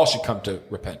 but that all should come to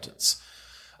repentance.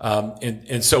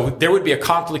 And so there would be a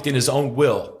conflict in his own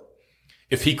will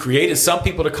if he created some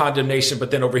people to condemnation,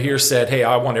 but then over here said, hey,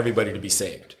 I want everybody to be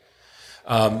saved.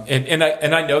 And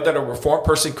I know that a Reformed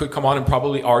person could come on and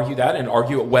probably argue that and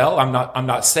argue it well. I'm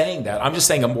not saying that. I'm just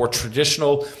saying a more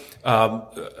traditional,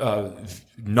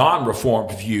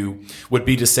 non-Reformed view would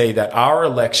be to say that our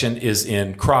election is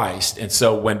in Christ. And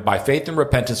so when by faith and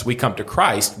repentance we come to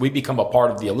Christ, we become a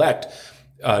part of the elect,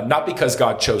 not because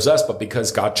God chose us, but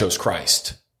because God chose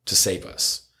Christ to save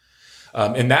us.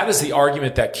 And that is the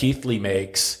argument that Keith Lee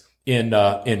makes in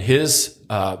his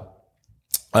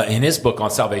book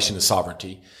on salvation and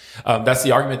sovereignty. That's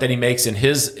the argument that he makes in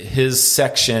his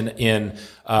section in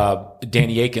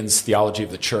Danny Akin's Theology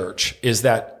of the Church, is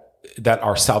that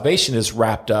our salvation is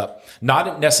wrapped up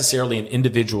not necessarily in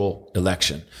individual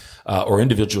election or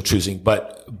individual choosing,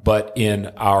 but in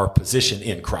our position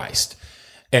in Christ.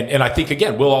 And I think,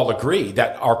 again, we'll all agree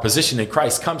that our position in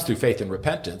Christ comes through faith and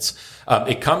repentance.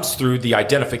 It comes through the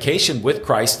identification with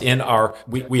Christ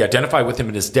we identify with him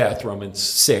in his death, Romans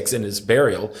 6, in his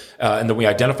burial, and then we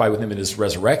identify with him in his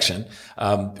resurrection,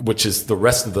 which is the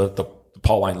rest of the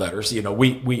Pauline letters.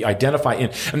 We identify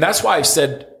in, and that's why I've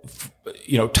said,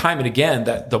 time and again,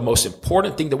 that the most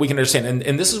important thing that we can understand,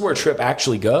 and this is where Tripp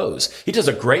actually goes. He does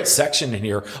a great section in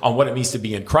here on what it means to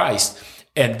be in Christ,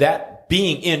 and that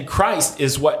being in Christ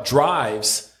is what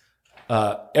drives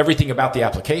everything about the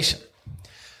application.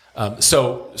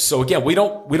 So again, we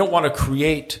don't want to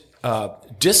create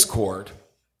discord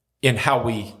in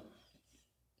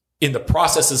in the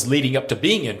processes leading up to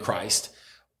being in Christ.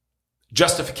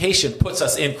 Justification puts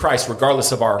us in Christ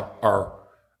regardless of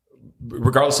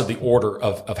regardless of the order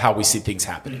of how we see things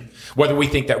happening. Whether we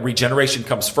think that regeneration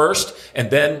comes first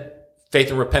and then faith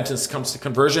and repentance comes to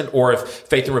conversion, or if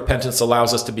faith and repentance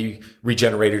allows us to be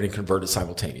regenerated and converted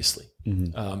simultaneously.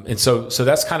 Mm-hmm. And so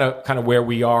that's kind of where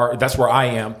we are. That's where I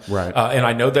am. Right. And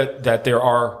I know that there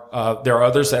are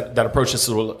others that approach this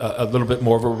a little bit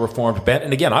more of a Reformed bent.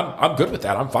 And again, I'm good with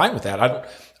that. I'm fine with that.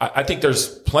 I think there's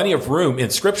plenty of room in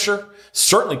Scripture,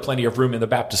 certainly plenty of room in the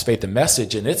Baptist faith and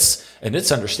message and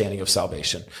its understanding of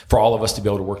salvation for all of us to be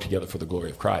able to work together for the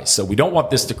glory of Christ. So we don't want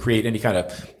this to create any kind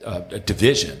of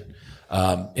division.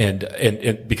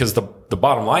 And because the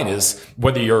bottom line is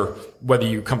whether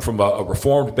you come from a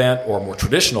Reformed bent or a more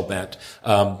traditional bent,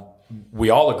 we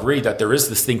all agree that there is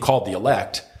this thing called the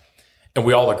elect, and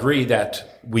we all agree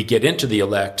that we get into the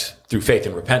elect through faith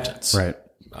and repentance. Right.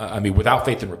 Without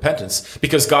faith and repentance,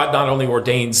 because God not only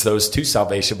ordains those to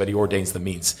salvation, but he ordains the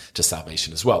means to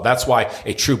salvation as well. That's why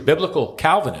a true biblical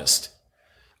Calvinist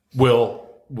will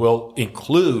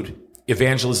include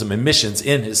evangelism and missions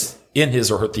in his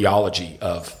or her theology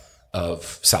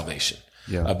of salvation.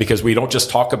 Yeah. Because we don't just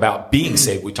talk about being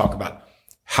saved, we talk about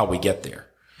how we get there.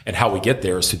 And how we get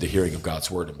there is through the hearing of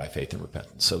God's word and by faith and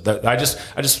repentance. So that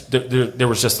there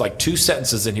was just like two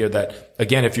sentences in here that,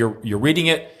 again, if you're reading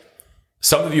it,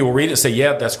 some of you will read it and say,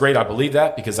 yeah, that's great. I believe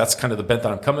that, because that's kind of the bent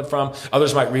that I'm coming from.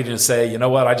 Others might read it and say, you know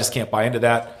what? I just can't buy into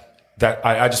that.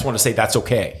 I just want to say that's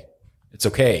okay. It's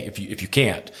okay if you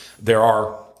can't. There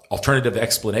are alternative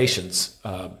explanations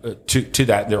to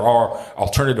that. There are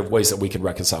alternative ways that we can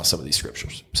reconcile some of these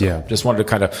scriptures. So just wanted to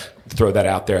kind of throw that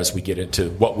out there as we get into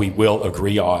what we will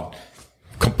agree on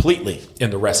completely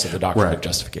in the rest of the doctrine of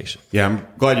justification. Yeah, I'm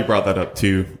glad you brought that up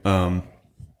too.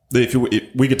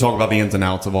 We could talk about the ins and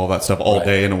outs of all that stuff all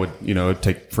day, and it would it'd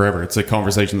take forever. It's a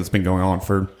conversation that's been going on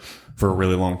for a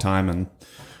really long time, and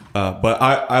but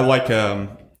I like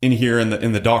in here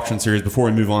in the doctrine series, before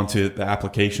we move on to the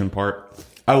application part,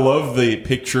 I love the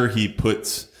picture he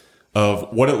puts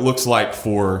of what it looks like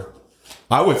for,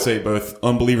 I would say, both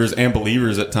unbelievers and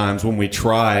believers at times when we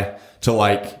try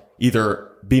to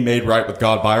either be made right with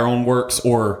God by our own works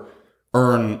or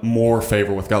earn more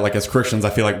favor with God. Like as Christians, I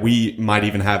feel like we might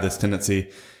even have this tendency.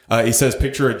 He says,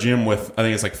 picture a gym with, I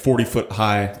think it's 40 foot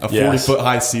high, 40 foot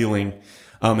high ceiling.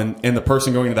 And the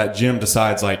person going to that gym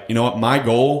decides you know what, my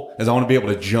goal is I want to be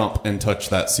able to jump and touch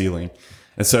that ceiling.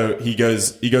 And so he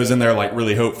goes in there like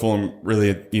really hopeful and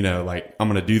really, like, I'm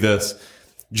going to do this.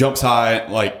 Jumps high,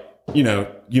 like,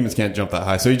 humans can't jump that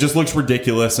high. So he just looks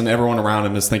ridiculous, and everyone around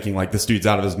him is thinking like, this dude's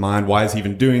out of his mind. Why is he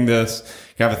even doing this?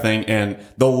 Kind of a thing. And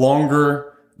the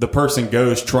longer the person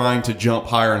goes trying to jump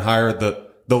higher and higher, the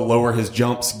lower his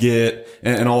jumps get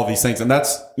and all of these things. And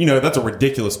that's, that's a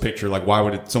ridiculous picture. Like, why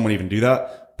would someone even do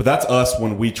that? But that's us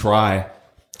when we try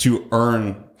to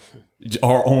earn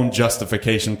our own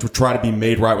justification, to try to be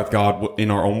made right with God in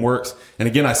our own works. And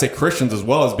again, I say Christians as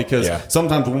well, is because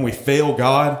sometimes when we fail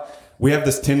God, we have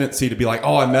this tendency to be like,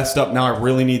 oh, I messed up. Now I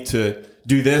really need to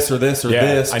do this or this or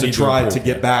this to try to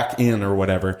get back in or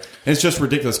whatever. And it's just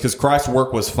ridiculous, because Christ's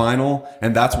work was final,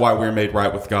 and that's why we're made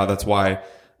right with God. That's why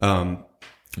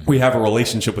we have a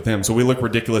relationship with him. So we look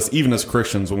ridiculous even as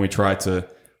Christians when we try to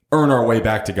earn our way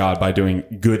back to God by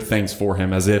doing good things for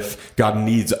him, as if God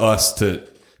needs us to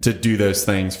do those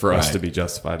things for us to be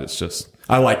justified. It's just,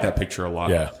 I like that picture a lot.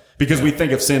 Yeah. Because we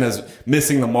think of sin as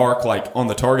missing the mark, like on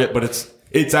the target, but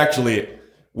it's actually,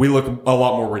 we look a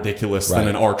lot more ridiculous than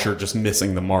an archer just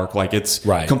missing the mark. Like, it's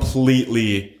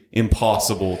completely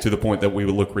impossible to the point that we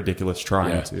would look ridiculous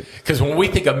trying to. Because when we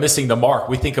think of missing the mark,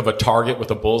 we think of a target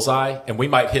with a bullseye, and we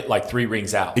might hit like 3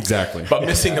 rings out. Exactly. But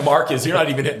missing the mark is you're not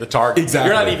even hitting the target. Exactly.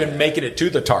 You're not even making it to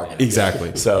the target.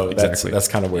 Exactly. So that's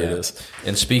kind of where it is.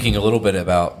 And speaking a little bit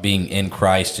about being in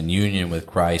Christ and union with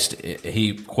Christ,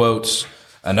 he quotes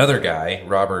another guy,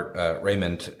 Robert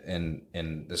Raymond,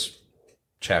 in this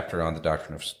chapter on the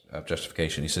doctrine of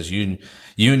justification. He says,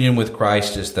 union with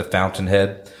Christ is the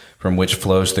fountainhead from which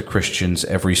flows the Christian's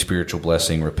every spiritual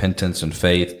blessing: repentance and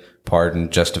faith, pardon,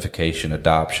 justification,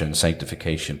 adoption,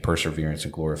 sanctification, perseverance,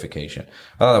 and glorification.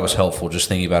 I thought that was helpful, just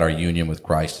thinking about our union with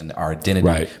Christ and our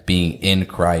identity being in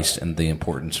Christ, and the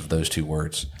importance of those 2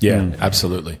 words. Yeah,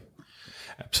 absolutely.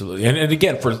 Absolutely. And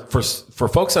again, for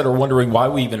folks that are wondering why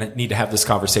we even need to have this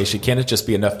conversation, can it just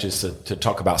be enough just to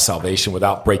talk about salvation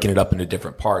without breaking it up into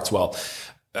different parts? Well,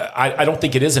 I don't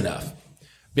think it is enough,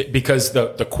 because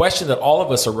the question that all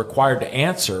of us are required to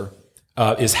answer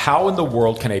is, how in the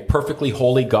world can a perfectly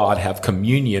holy God have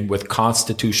communion with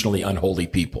constitutionally unholy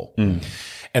people?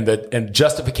 And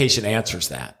justification answers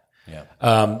that. Yeah.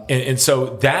 And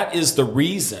so that is the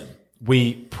reason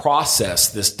we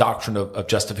process this doctrine of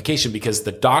justification, because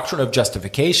the doctrine of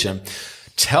justification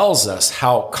tells us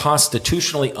how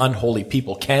constitutionally unholy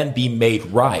people can be made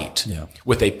right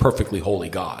with a perfectly holy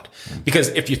God. Because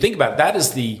if you think about it,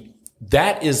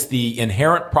 that is the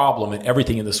inherent problem in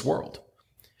everything in this world,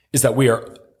 is that we are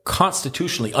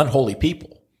constitutionally unholy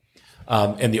people.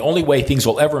 And the only way things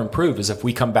will ever improve is if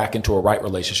we come back into a right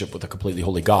relationship with a completely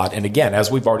holy God. And again,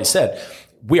 as we've already said,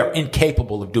 we are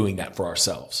incapable of doing that for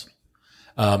ourselves.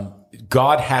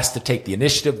 God has to take the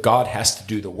initiative. God has to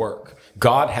do the work.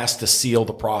 God has to seal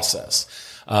the process.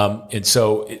 And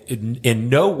so in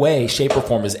no way, shape, or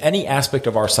form is any aspect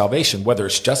of our salvation, whether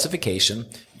it's justification,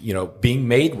 being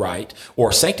made right,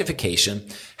 or sanctification,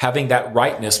 having that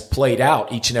rightness played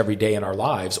out each and every day in our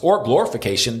lives, or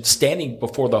glorification, standing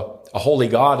before a holy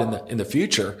God in the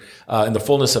future, in the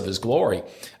fullness of his glory.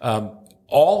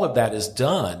 All of that is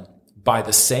done by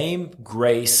the same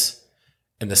grace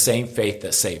and the same faith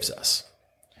that saves us.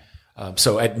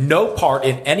 So at no part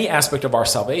in any aspect of our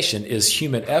salvation is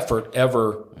human effort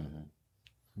ever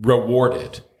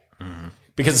rewarded,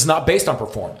 because it's not based on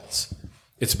performance.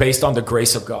 It's based on the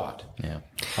grace of God. Yeah.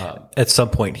 At some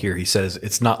point here, he says,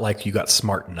 it's not like you got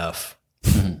smart enough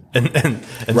and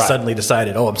suddenly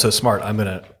decided, oh, I'm so smart, I'm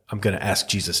gonna ask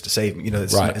Jesus to save me.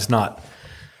 It's not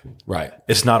right.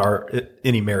 It's not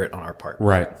any merit on our part.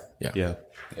 Right. Yeah.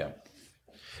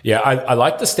 Yeah, I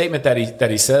like the statement that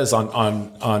he says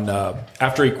on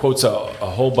after he quotes a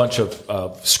whole bunch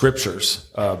of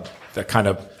scriptures that kind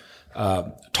of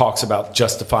talks about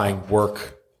justifying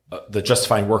work, the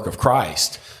justifying work of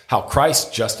Christ, how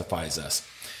Christ justifies us.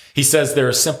 He says there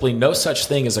is simply no such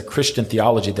thing as a Christian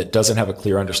theology that doesn't have a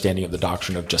clear understanding of the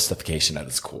doctrine of justification at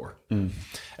its core,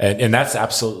 and that's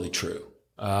absolutely true.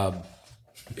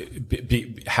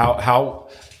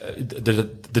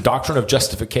 The doctrine of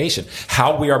justification,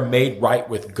 how we are made right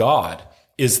with God,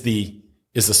 is the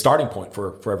starting point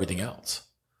for everything else.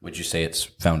 Would you say it's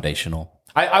foundational?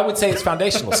 I would say it's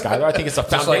foundational, Skylar. I think it's a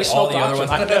foundational doctrine.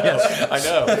 I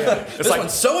know. Yeah. It's this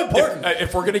one's so important.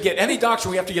 If we're going to get any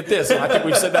doctrine, we have to get this. And I think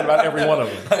we've said that about every one of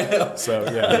them. I know. So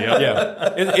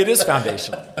yeah. It is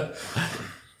foundational.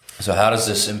 So how does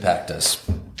this impact us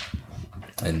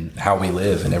and how we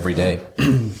live in every day?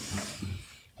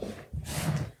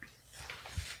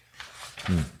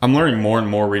 I'm learning more and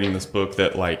more reading this book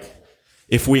that, like,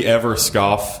 if we ever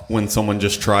scoff when someone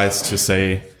just tries to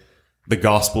say the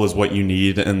gospel is what you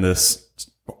need and this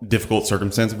difficult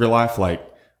circumstance of your life, like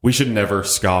we should never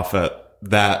scoff at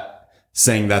that,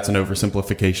 saying that's an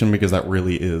oversimplification, because that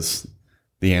really is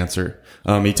the answer.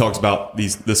 He talks about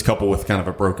this couple with kind of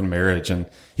a broken marriage, and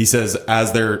he says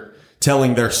as they're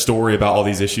telling their story about all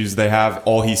these issues they have,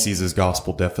 all he sees is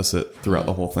gospel deficit throughout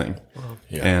the whole thing.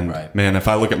 Yeah, and man, if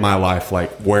I look at my life, like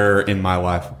where in my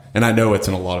life, and I know it's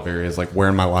in a lot of areas, like where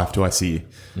in my life do I see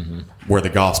where the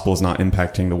gospel is not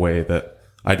impacting the way that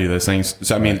I do those things?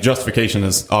 So, I mean, justification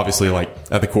is obviously like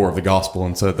at the core of the gospel.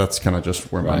 And so that's kind of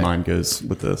just where my mind goes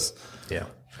with this. Yeah.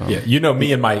 Yeah, you know,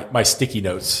 me and my sticky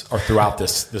notes are throughout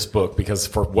this book, because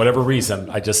for whatever reason,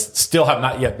 I just still have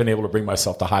not yet been able to bring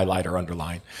myself to highlight or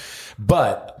underline.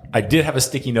 But I did have a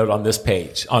sticky note on this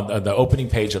page, on the opening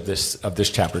page of this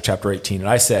chapter 18. And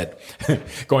I said,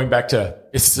 going back to,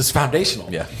 it's just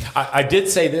foundational. Yeah. I did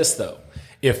say this though,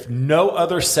 if no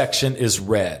other section is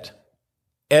read,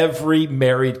 every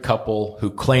married couple who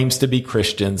claims to be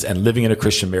Christians and living in a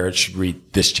Christian marriage should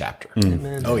read this chapter.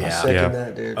 Man, Oh, I yeah. second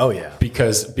that, dude. Oh yeah.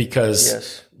 Because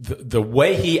Yes. the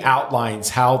way he outlines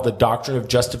how the doctrine of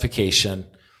justification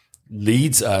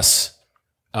leads us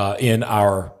in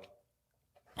our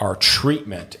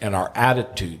treatment and our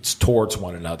attitudes towards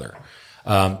one another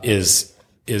is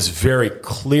very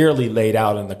clearly laid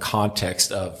out in the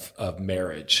context of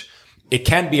marriage. It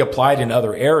can be applied in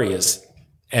other areas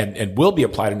and will be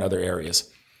applied in other areas.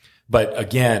 But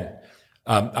again,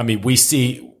 I mean, we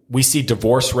see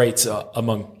divorce rates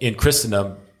in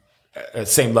Christendom at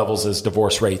same levels as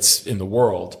divorce rates in the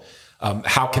world.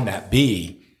 How can that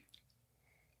be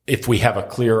if we have a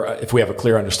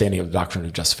clear understanding of the doctrine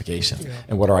of justification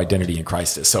and what our identity in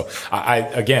Christ is? So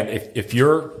again, if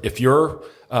you're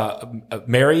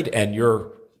married and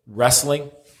you're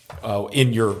wrestling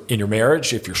in your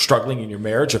marriage, if you're struggling in your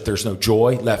marriage, if there's no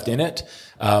joy left in it,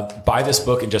 buy this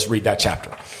book and just read that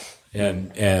chapter,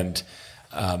 and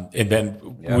then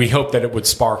we hope that it would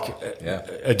spark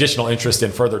additional interest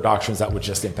in further doctrines that would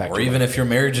just impact. Or even if your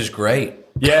marriage is great.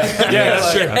 Yeah,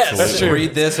 that's true. That's true.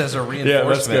 Read this as a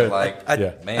reinforcement.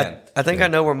 good. Man. I think I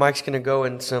know where Mike's going to go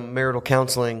in some marital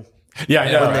counseling. Yeah,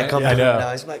 I know. When they come to him know.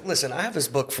 now, he's like, "Listen, I have this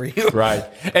book for you." Right.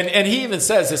 And he even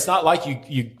says it's not like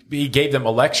he gave them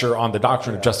a lecture on the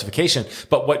doctrine of justification,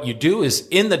 but what you do is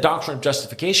in the doctrine of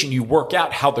justification, you work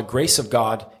out how the grace of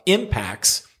God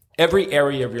impacts every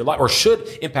area of your life, or should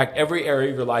impact every area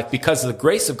of your life, because the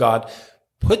grace of God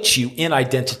puts you in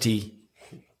identity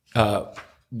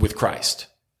with Christ,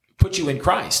 puts you in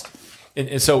Christ.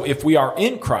 And so if we are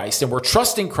in Christ and we're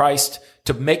trusting Christ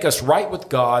to make us right with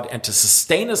God and to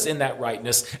sustain us in that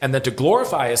rightness and then to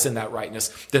glorify us in that rightness,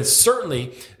 then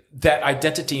certainly that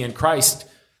identity in Christ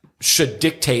should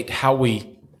dictate how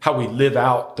we live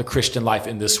out the Christian life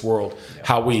in this world,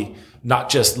 how we not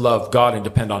just love God and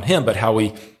depend on Him, but how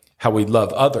we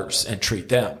love others and treat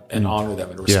them and honor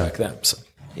them and respect them. So.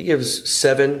 He gives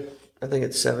seven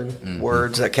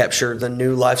words that capture the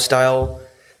new lifestyle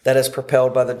that is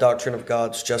propelled by the doctrine of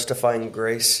God's justifying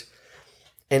grace.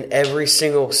 And every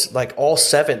single, like all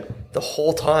seven, the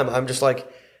whole time, I'm just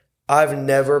like, I've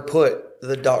never put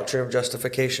the doctrine of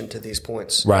justification to these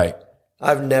points. Right.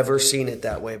 I've never seen it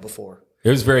that way before.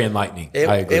 It was very enlightening.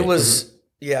 I agree. It was,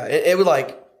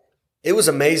 it was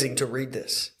amazing to read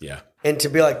this. Yeah. And to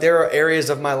be like, there are areas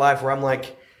of my life where I'm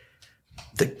like,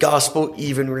 the gospel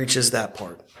even reaches that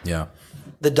part. Yeah.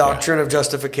 The doctrine of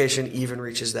justification even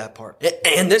reaches that part.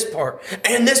 And this part.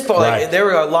 And this part. Right. Like, there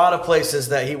were a lot of places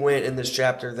that he went in this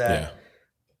chapter that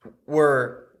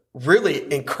were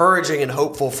really encouraging and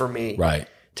hopeful for me. Right.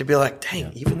 To be like,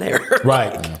 dang, even there.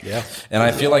 Right. Yeah. And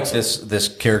I feel like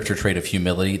this character trait of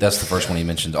humility, that's the first one he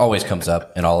mentioned, always comes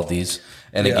up in all of these.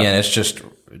 And again, it's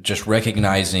just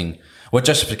recognizing what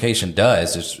justification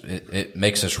does is it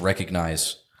makes us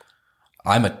recognize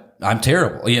I'm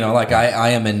terrible. You know, like I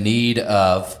am in need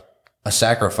of a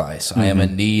sacrifice. I am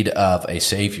in need of a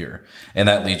savior. And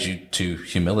that leads you to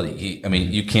humility.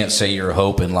 You can't say your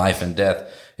hope in life and death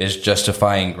is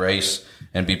justifying grace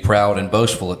and be proud and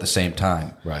boastful at the same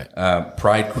time. Right.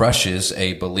 Pride crushes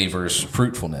a believer's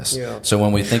fruitfulness. Yeah. So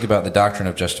when we think about the doctrine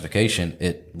of justification,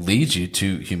 it leads you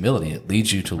to humility. It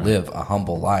leads you to live a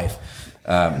humble life,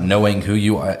 knowing who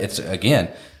you are. It's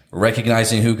again,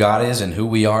 recognizing who God is and who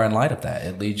we are in light of that.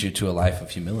 It leads you to a life of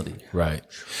humility. Right.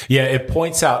 Yeah. It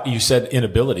points out, you said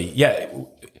inability. Yeah.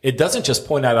 It doesn't just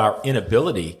point out our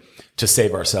inability to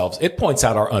save ourselves. It points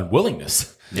out our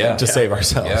unwillingness to save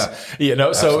ourselves. Yeah. You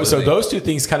know, so those two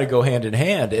things kind of go hand in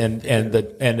hand.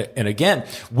 And again,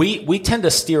 we tend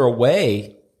to steer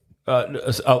away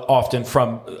often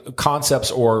from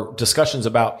concepts or discussions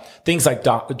about things like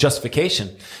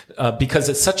justification because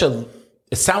it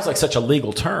sounds like such a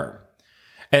legal term.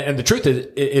 And the truth is,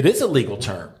 it is a legal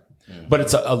term, but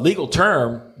it's a legal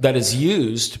term that is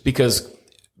used because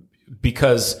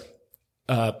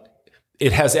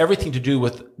it has everything to do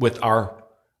with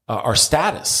our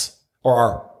status or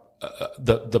our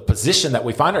the position that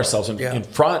we find ourselves in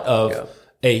front of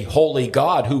a holy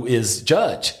God who is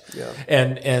judge. Yeah.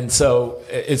 And so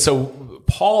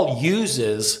Paul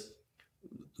uses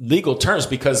legal terms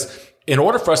because in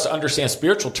order for us to understand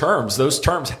spiritual terms, those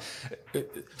terms,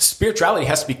 spirituality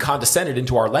has to be condescended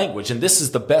into our language. And this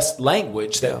is the best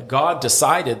language that God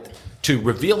decided to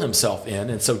reveal himself in.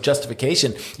 And so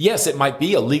justification, yes, it might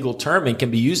be a legal term and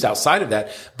can be used outside of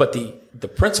that, but the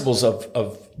principles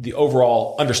of the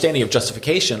overall understanding of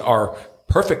justification are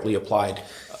perfectly applied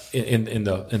in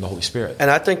the Holy Spirit. And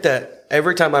I think that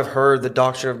every time I've heard the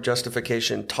doctrine of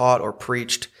justification taught or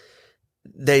preached,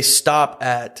 they stop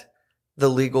at the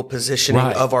legal positioning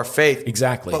of our faith.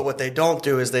 Exactly. But what they don't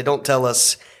do is they don't tell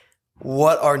us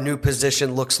what our new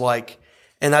position looks like.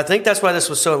 And I think that's why this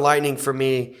was so enlightening for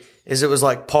me, is it was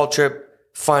like Paul Tripp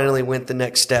finally went the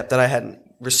next step that I hadn't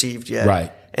received yet.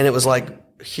 Right. And it was like,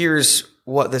 here's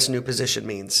what this new position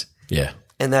means. Yeah.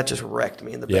 And that just wrecked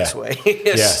me in the best way.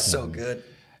 It's so good.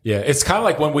 Yeah. It's kind of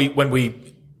like when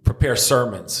we prepare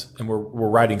sermons and we're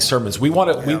writing sermons, we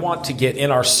want to get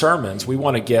in our sermons, we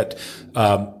want to get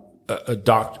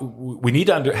we need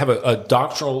to have a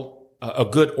doctrinal, a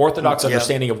good orthodox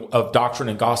understanding of doctrine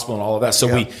and gospel and all of that.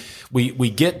 So we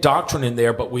get doctrine in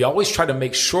there, but we always try to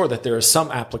make sure that there is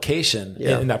some application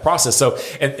in that process. So,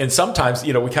 and sometimes,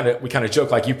 we kind of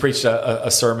joke, like you preached a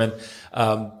sermon,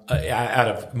 out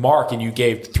of Mark, and you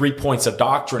gave 3 points of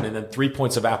doctrine and then 3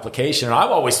 points of application. And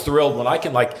I'm always thrilled when I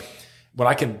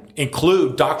can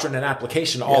include doctrine and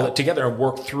application all together and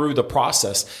work through the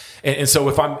process. And so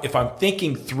if I'm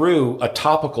thinking through a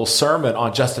topical sermon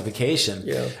on justification,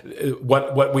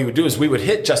 what we would do is we would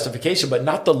hit justification, but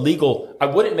not the legal. I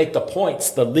wouldn't make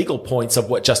the legal points of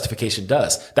what justification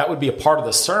does. That would be a part of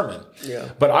the sermon. Yeah.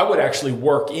 But I would actually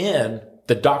work in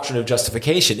the doctrine of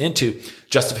justification into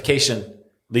justification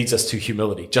leads us to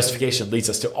humility. Justification leads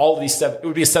us to all of these seven. It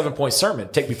would be a 7-point sermon.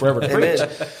 It'd take me forever to preach.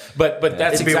 But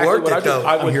that's exactly what I do.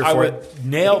 I would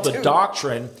nail the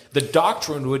doctrine. The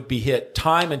doctrine would be hit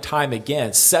time and time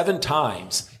again, 7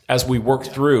 times, as we work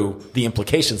through the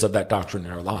implications of that doctrine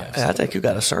in our lives. I think you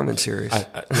got a sermon series.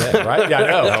 Right? Yeah, I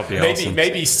know. That'll be awesome.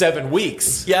 Maybe 7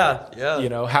 weeks. Yeah.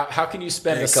 How can you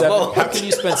spend How can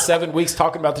you spend 7 weeks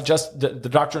talking about the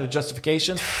doctrine of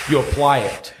justification? You apply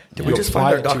it. Did we just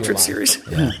find our doctrine series?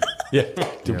 Yeah.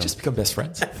 Did we just become best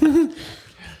friends?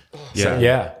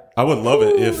 Yeah. I would love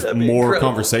it if more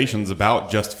conversations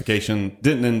about justification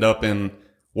didn't end up in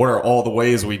what are all the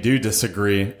ways we do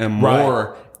disagree, and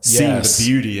more seeing the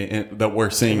beauty that we're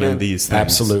seeing in these things.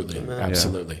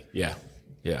 Absolutely. Yeah.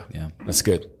 That's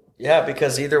good. Yeah,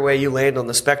 because either way you land on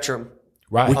the spectrum,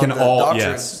 right? We can all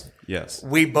doctrine, yes.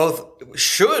 We both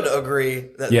should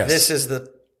agree that this is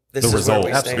the result.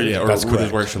 Where we stand. Or that's this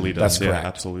is where it should lead us. That's correct.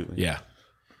 Absolutely. Yeah.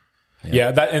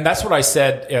 And that's what I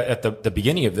said at the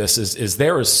beginning of this is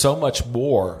there is so much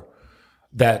more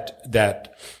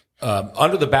that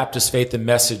under the Baptist faith and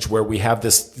message, where we have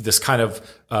this kind of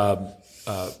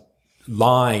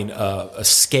line, a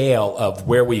scale of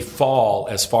where we fall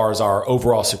as far as our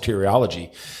overall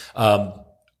soteriology.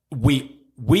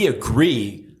 We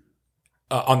agree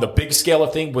on the big scale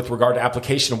of thing with regard to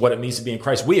application of what it means to be in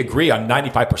Christ. We agree on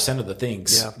 95% of the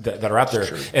things that are out there.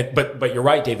 But you're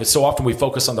right, David. So often we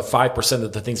focus on the 5%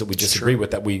 of the things that we disagree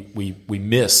with, that we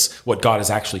miss what God is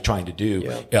actually trying to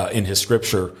do in His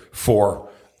Scripture for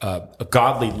a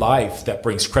godly life that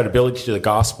brings credibility to the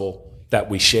gospel that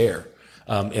we share.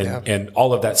 And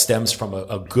all of that stems from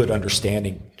a good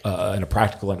understanding and a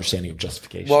practical understanding of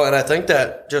justification. Well, and I think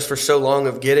that just for so long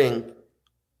of getting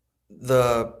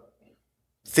the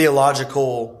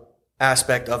theological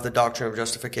aspect of the doctrine of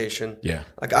justification,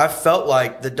 like I felt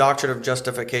like the doctrine of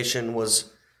justification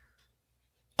was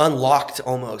unlocked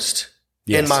almost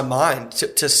in my mind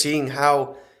to seeing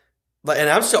how. And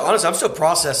I'm still honest. I'm still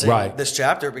processing this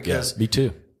chapter because me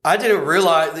too. I didn't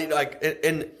realize, like,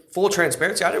 in full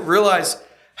transparency, I didn't realize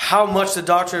how much the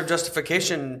doctrine of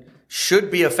justification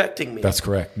should be affecting me. That's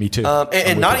correct. Me too.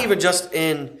 And not even just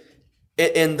in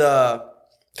the,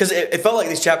 because it felt like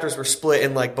these chapters were split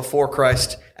in like before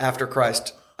Christ, after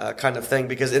Christ kind of thing.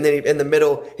 Because and then in the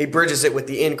middle he bridges it with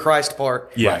the in Christ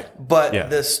part. But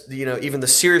this, even the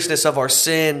seriousness of our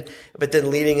sin, but then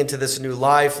leading into this new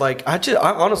life. Like I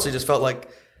honestly just felt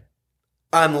like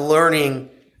I'm learning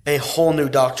a whole new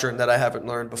doctrine that I haven't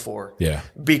learned before. Yeah.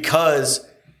 Because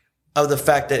of the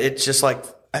fact that it's just like,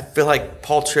 I feel like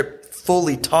Paul Tripp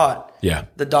fully taught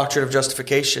the doctrine of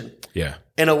justification. Yeah.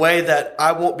 in a way that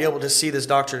I won't be able to see this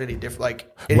doctrine any different,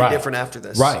 different after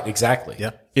this. Right, exactly.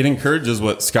 Yeah. It encourages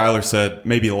what Skylar said,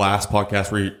 maybe the last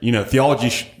podcast, where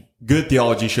good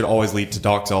theology should always lead to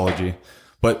doxology,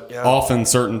 but often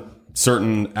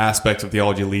certain aspects of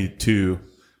theology lead to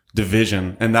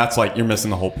division, and that's like you're missing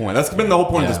the whole point. That's been the whole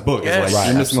point of this book. Yes. Is like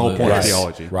you're missing the whole point of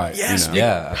Absolutely. theology. Right. Yes.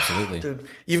 Yeah, absolutely. Dude,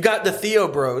 you've got the Theo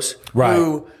bros Right.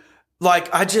 who,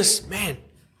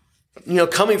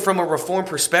 coming from a Reformed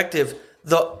perspective,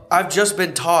 I've just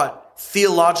been taught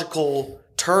theological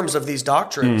terms of these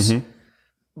doctrines.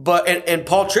 But and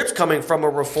Paul Tripp's coming from a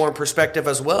Reformed perspective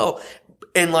as well.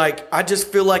 And I just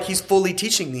feel like he's fully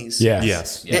teaching these.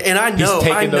 Yes. Yes. And I know,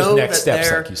 taking I those know next that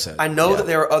steps, like you said. I know that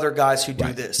there are other guys who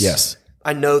do this. Yes.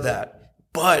 I know that.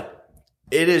 But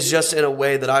it is just in a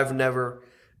way that I've never,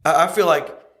 I feel like,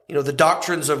 the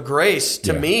doctrines of grace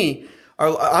to me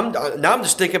are, I'm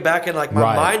just thinking back and my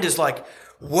mind is like,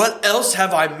 what else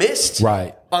have I missed?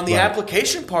 Right. On the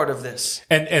application part of this.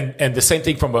 And the same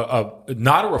thing from a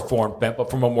not a Reformed bent, but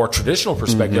from a more traditional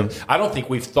perspective. I don't think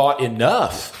we've thought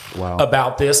enough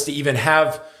about this to even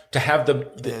have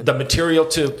the material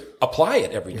to apply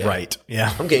it every day. Right.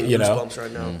 Yeah. I'm getting goosebumps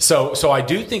right now. So I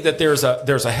do think that there's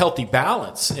a healthy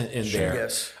balance in there,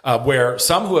 Yes. where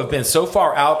some who have been so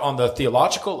far out on the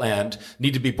theological end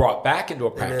need to be brought back into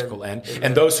a practical end,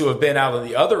 and those who have been out on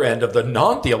the other end of the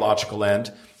non-theological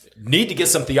end need to get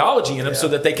some theology in them so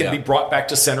that they can be brought back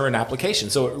to center and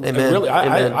application. So really,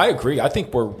 I agree. I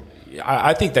think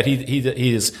that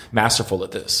he is masterful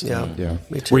at this. Yeah.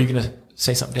 Me too. Were you going to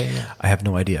say something, Daniel? I have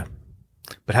no idea.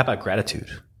 But how about gratitude?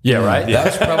 Yeah, right. That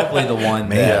was probably the one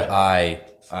that I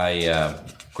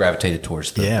gravitated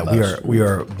towards. We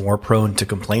are more prone to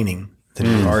complaining than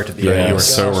we are to be. You are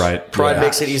so right. Pride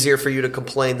makes it easier for you to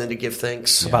complain than to give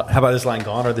thanks. How about this line?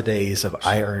 Gone are the days of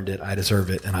I earned it, I deserve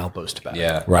it, and I'll boast about it.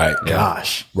 Yeah. Right.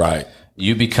 Gosh. Right.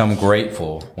 You become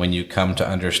grateful when you come to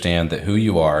understand that who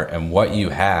you are and what you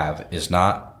have is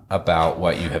not about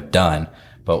what you have done,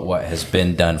 but what has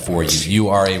been done for you. You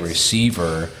are a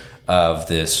receiver of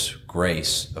this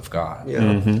grace of God.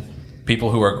 Yeah. People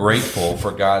who are grateful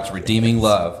for God's redeeming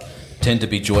love tend to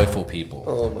be joyful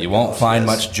people. You won't find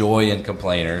much joy in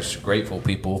complainers. Grateful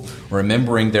people,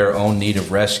 remembering their own need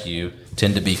of rescue,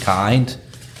 tend to be kind,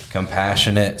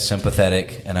 compassionate,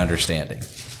 sympathetic, and understanding.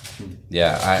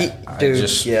 Yeah,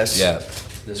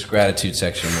 this gratitude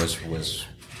section was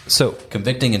So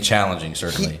convicting and challenging,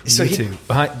 certainly.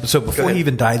 So before he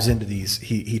even dives into these,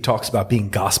 he talks about being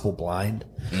gospel blind,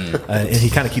 and he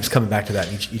kind of keeps coming back to that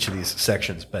in each of these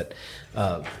sections. But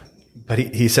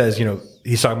he says,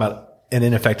 he's talking about an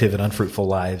ineffective and unfruitful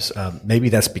lives. Maybe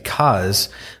that's because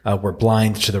we're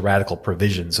blind to the radical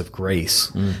provisions of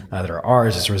grace that are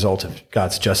ours as a result of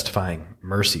God's justifying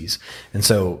mercies. And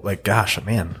so, gosh,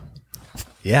 man,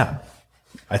 yeah,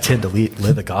 I tend to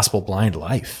live a gospel blind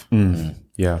life.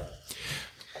 Yeah.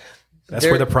 That's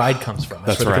where the pride comes from.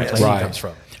 That's where the complaining comes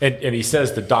from. And he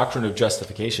says the doctrine of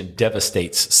justification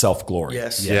devastates self-glory.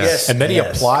 Yes. And then he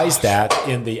applies that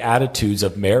in the attitudes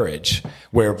of marriage,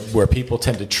 where people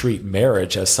tend to treat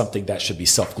marriage as something that should be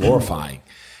self-glorifying.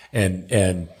 And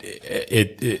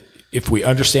if we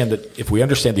understand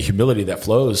the humility that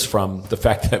flows from the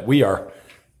fact that we are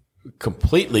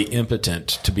completely impotent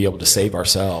to be able to save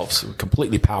ourselves,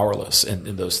 completely powerless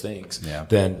in those things,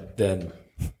 then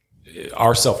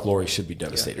our self-glory should be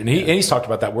devastated. And he's talked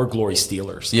about that. We're glory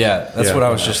stealers. Yeah, that's what I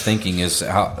was just thinking is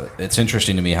how it's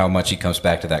interesting to me how much he comes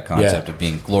back to that concept of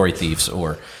being glory thieves,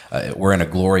 or we're in a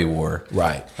glory war.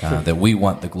 Right. That we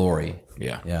want the glory.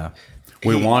 Yeah. Yeah.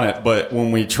 We want it, but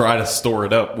when we try to store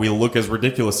it up, we look as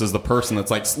ridiculous as the person that's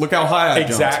like, look how high I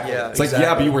jumped. Exactly. Yeah, It's like,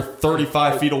 but you were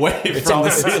 35 feet away from the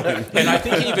ceiling. And I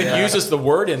think he even uses the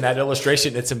word in that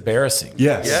illustration. It's embarrassing.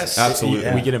 Yes,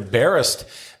 absolutely. We get embarrassed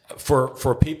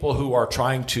for people who are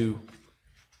trying to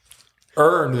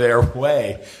earn their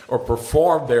way or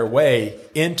perform their way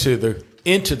into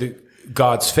the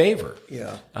God's favor.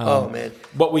 Yeah. Oh man.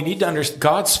 What we need to understand,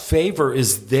 God's favor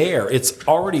is there. It's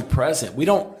already present. We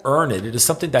don't earn it. It is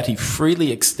something that he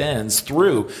freely extends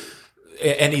through,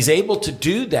 and he's able to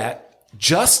do that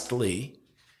justly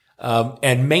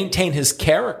and maintain his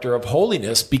character of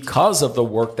holiness because of the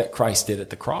work that Christ did at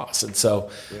the cross. And so,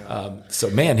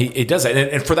 man, he does that.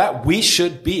 And for that, we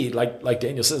should be, like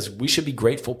Daniel says, we should be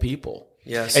grateful people.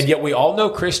 Yes. And yet we all know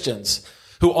Christians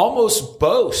who almost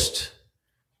boast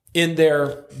in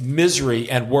their misery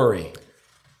and worry.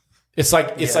 It's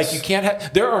like you can't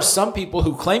have, there are some people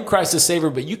who claim Christ as Savior,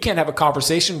 but you can't have a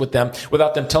conversation with them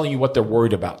without them telling you what they're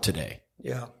worried about today.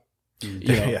 Yeah.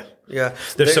 You know? Yeah.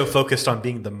 They're so focused on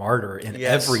being the martyr in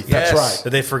Yes. everything. That's right. That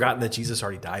they've forgotten that Jesus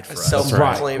already died for us.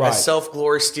 Self-proclaimed, Right. a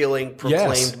self-glory stealing,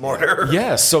 proclaimed Yes. martyr.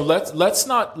 Yes. So let's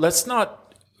not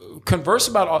converse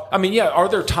about all, I mean, yeah, are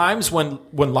there times when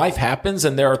life happens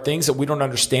and there are things that we don't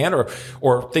understand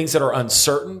or things that are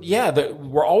uncertain? Yeah,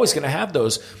 we're always going to have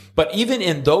those. But even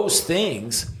in those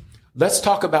things, let's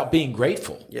talk about being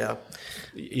grateful. Yeah.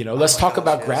 Let's talk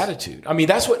about gratitude. I mean,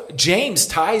 that's what James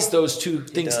ties those two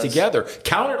things together.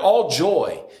 Count it all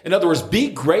joy. In other words, be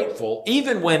grateful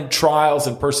even when trials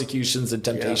and persecutions and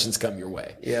temptations come your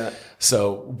way. Yeah.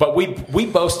 So, but we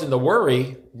boast in the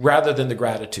worry rather than the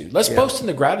gratitude. Let's boast in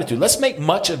the gratitude. Let's make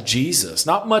much of Jesus,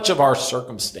 not much of our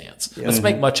circumstance. Let's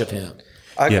make much of him.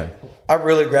 I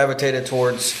really gravitated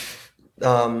towards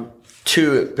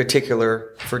two in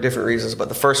particular for different reasons, but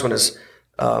the first one is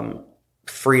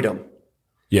freedom.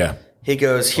 Yeah. He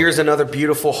goes, here's another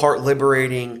beautiful,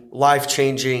 heart-liberating,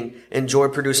 life-changing, and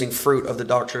joy-producing fruit of the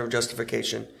doctrine of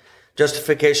justification.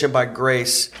 Justification by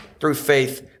grace through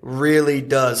faith really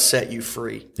does set you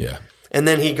free. Yeah. And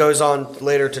then he goes on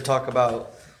later to talk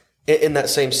about, in that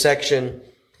same section,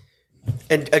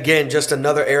 and again, just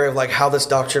another area of like how this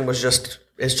doctrine is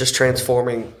just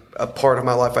transforming a part of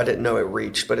my life I didn't know it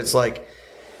reached. But it's like,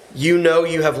 you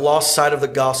have lost sight of the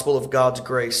gospel of God's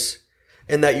grace,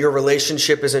 and that your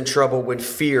relationship is in trouble when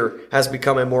fear has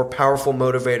become a more powerful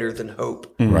motivator than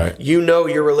hope. Right.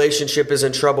 Your relationship is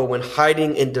in trouble when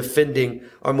hiding and defending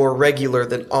are more regular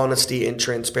than honesty and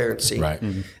transparency. Right.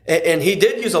 Mm-hmm. And he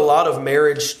did use a lot of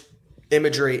marriage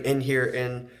imagery in here,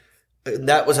 and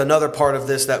that was another part of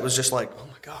this that was just like, oh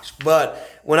my gosh. But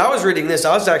when I was reading this,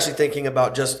 I was actually thinking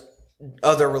about just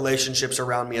other relationships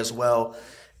around me as well,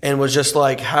 and was just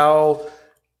like, how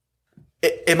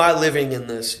am I living in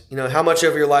this? How much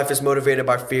of your life is motivated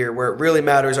by fear? Where it really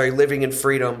matters, are you living in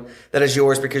freedom that is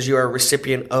yours because you are a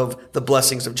recipient of the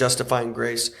blessings of justifying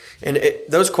grace? And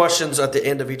those questions at the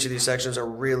end of each of these sections are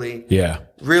really,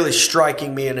 really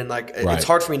striking me. And like, it's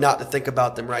hard for me not to think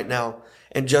about them right now.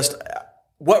 And just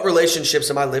what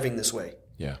relationships am I living this way?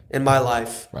 Yeah. In my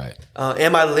life? Right.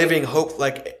 Am I living hope?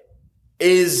 Like,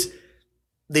 is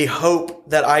the hope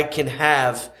that I can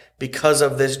have because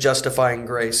of this justifying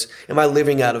grace, am I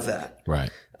living out of that?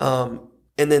 Right. And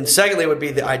then secondly would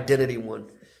be the identity one.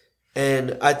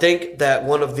 And I think that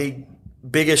one of the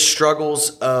biggest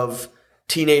struggles of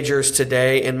teenagers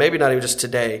today, and maybe not even just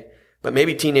today, but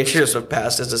maybe teenagers of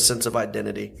past, is a sense of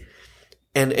identity.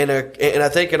 And I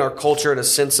think in our culture, in a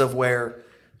sense of where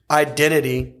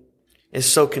identity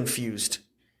is so confused.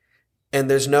 And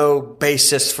there's no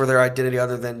basis for their identity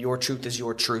other than your truth is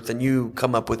your truth, and you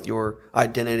come up with your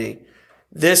identity.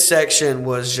 This section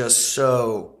was just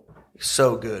so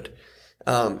good.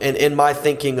 And in my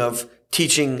thinking of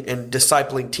teaching and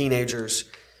discipling teenagers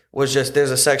was just,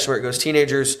 there's a section where it goes,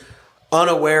 teenagers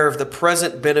unaware of the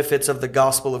present benefits of the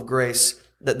gospel of grace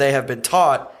that they have been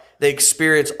taught, they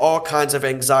experience all kinds of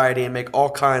anxiety and make all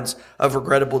kinds of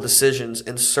regrettable decisions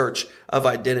in search of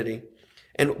identity.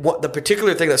 And what the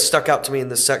particular thing that stuck out to me in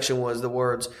this section was the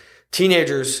words,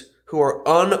 teenagers who are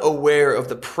unaware of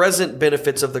the present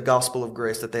benefits of the gospel of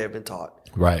grace that they have been taught.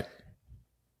 Right.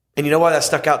 And you know why that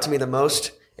stuck out to me the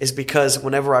most? Is because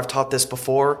whenever I've taught this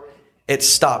before, it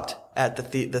stopped at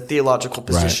the theological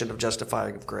position of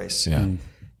justifying of grace. Yeah.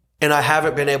 And I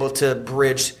haven't been able to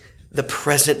bridge the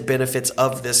present benefits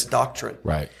of this doctrine.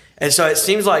 Right. And so it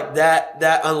seems like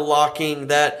that unlocking,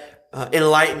 that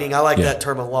enlightening, I like that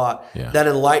term a lot. Yeah. That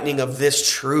enlightening of this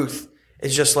truth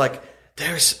is just like,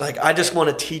 I just want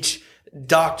to teach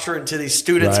doctrine to these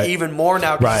students even more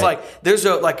now. Cause it's like, there's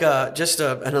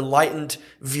an enlightened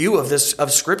view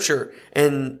of Scripture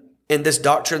and in this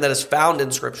doctrine that is found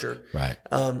in Scripture. Right.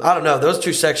 I don't know. Those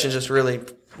two sections just really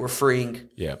were freeing.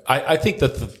 Yeah. I think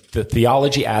that the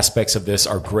theology aspects of this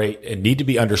are great and need to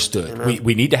be understood.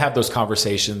 We need to have those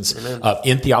conversations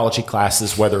in theology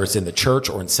classes, whether it's in the church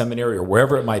or in seminary or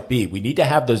wherever it might be. We need to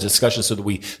have those discussions so that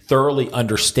we thoroughly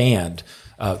understand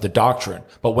the doctrine.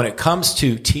 But when it comes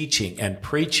to teaching and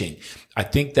preaching, I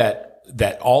think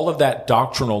that all of that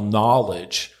doctrinal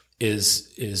knowledge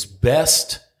is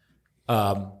best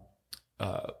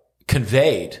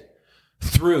conveyed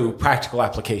through practical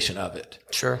application of it.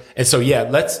 Sure. And so,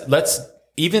 let's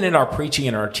even in our preaching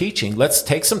and our teaching, let's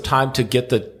take some time to get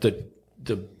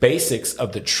the basics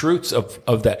of the truths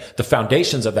of that, the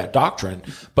foundations of that doctrine.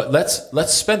 But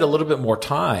let's spend a little bit more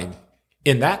time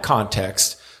in that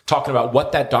context talking about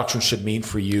what that doctrine should mean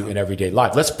for you in everyday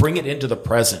life. Let's bring it into the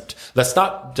present. Let's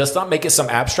not make it some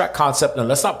abstract concept, and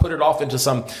let's not put it off into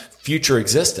some future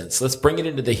existence. Let's bring it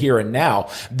into the here and now.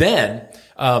 Then,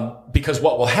 because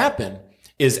what will happen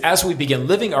is as we begin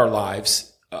living our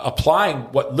lives applying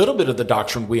what little bit of the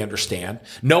doctrine we understand,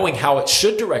 knowing how it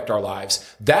should direct our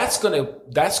lives, that's going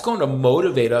to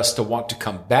motivate us to want to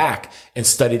come back and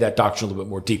study that doctrine a little bit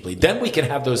more deeply. Then we can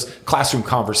have those classroom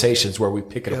conversations where we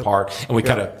pick it apart and we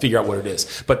kind of figure out what it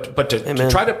is. But to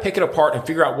try to pick it apart and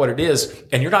figure out what it is,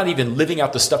 and you're not even living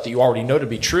out the stuff that you already know to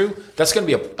be true, that's going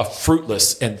to be a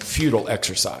fruitless and futile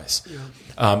exercise.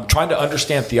 Trying to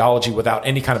understand theology without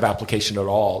any kind of application at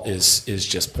all is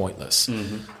just pointless.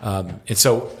 And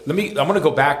so I'm going to go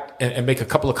back and make a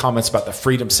couple of comments about the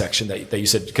freedom section that you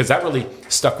said, because that really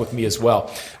stuck with me as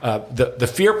well.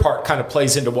 The fear part kind of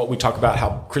plays into what we talk about,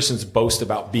 how Christians boast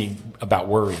about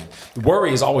worrying.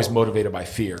 Worry is always motivated by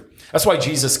fear. That's why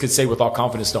Jesus could say with all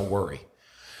confidence, don't worry.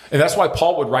 And that's why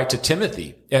Paul would write to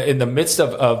Timothy in the midst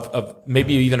of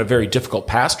maybe even a very difficult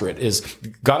pastorate is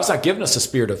God has not given us a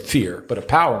spirit of fear, but of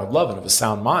power and of love and of a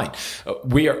sound mind.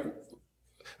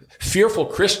 Fearful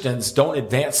Christians don't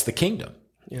advance the kingdom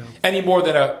any more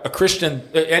than a Christian,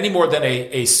 any more than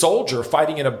a soldier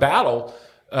fighting in a battle.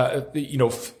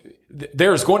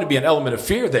 There's going to be an element of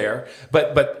fear there,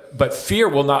 but fear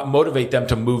will not motivate them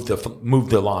to move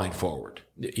the line forward,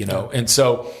 and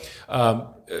so.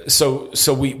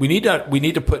 So we need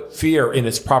to put fear in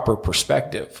its proper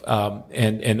perspective,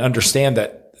 and understand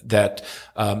that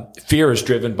fear is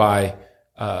driven by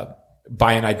an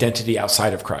identity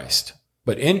outside of Christ,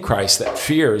 but in Christ that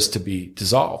fear is to be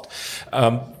dissolved.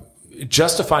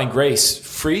 Justifying grace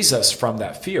frees us from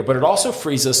that fear, but it also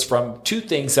frees us from two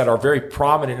things that are very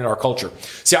prominent in our culture.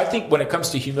 See, I think when it comes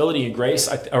to humility and grace,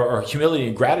 or humility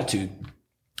and gratitude,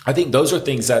 I think those are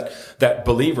things that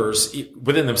believers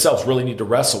within themselves really need to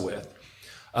wrestle with.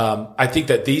 I think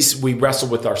that we wrestle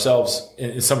with ourselves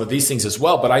in some of these things as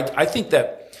well. But I think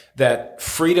that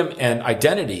freedom and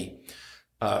identity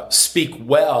speak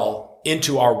well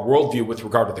into our worldview with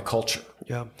regard to the culture.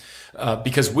 Yeah.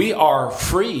 Because we are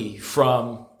free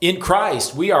in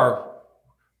Christ, we are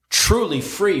truly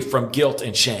free from guilt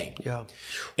and shame. Yeah.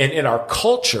 And in our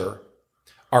culture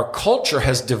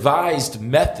has devised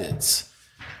methods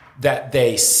that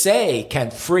they say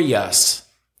can free us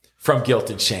from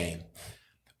guilt and shame,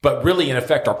 but really in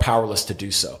effect are powerless to do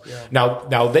so. Yeah.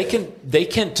 Now they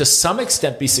can to some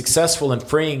extent be successful in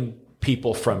freeing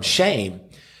people from shame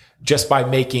just by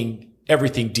making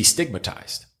everything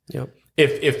destigmatized. Yep.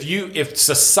 If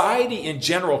society in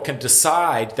general can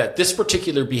decide that this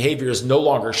particular behavior is no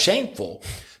longer shameful,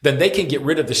 then they can get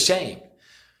rid of the shame.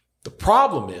 The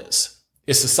problem is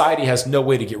society has no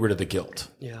way to get rid of the guilt.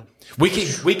 Yeah.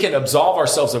 We can absolve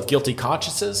ourselves of guilty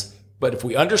consciences, but if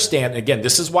we understand, again,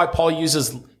 this is why Paul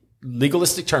uses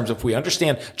legalistic terms. If we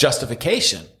understand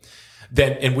justification,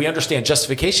 and we understand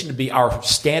justification to be our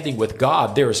standing with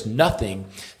God, there is nothing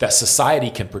that society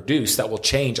can produce that will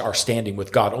change our standing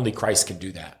with God. Only Christ can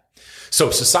do that.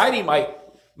 So society might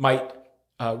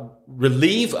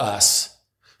relieve us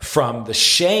from the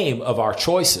shame of our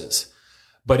choices,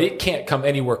 but it can't come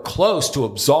anywhere close to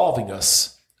absolving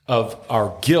us of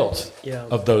our guilt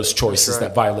of those choices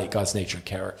that violate God's nature and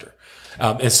character.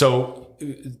 And so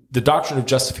the doctrine of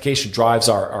justification drives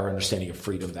our understanding of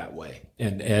freedom that way,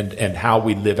 and how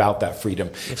we live out that freedom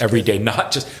every day.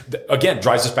 Not just, again,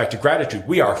 drives us back to gratitude.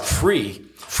 We are free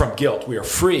from guilt. We are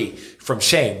free from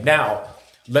shame. Now,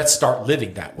 let's start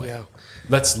living that way. Yeah.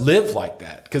 Let's live like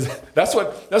that, because that's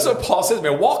what Paul says,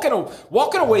 man. Walk in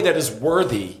a way that is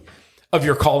worthy of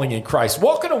your calling in Christ.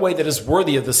 Walk in a way that is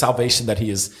worthy of the salvation that He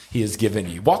has given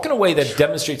you. Walk in a way that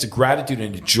demonstrates a gratitude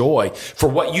and a joy for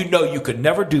what you know you could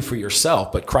never do for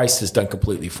yourself, but Christ has done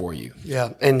completely for you. Yeah,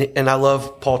 and I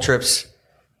love Paul Tripp's.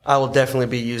 I will definitely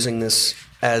be using this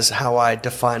as how I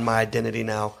define my identity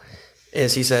now.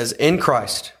 Is he says, in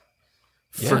Christ,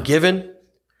 forgiven,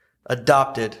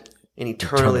 adopted, and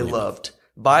eternally loved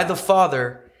by the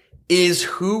Father is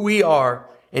who we are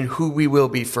and who we will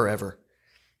be forever.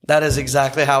 That is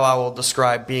exactly how I will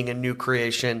describe being a new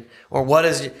creation. Or what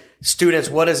is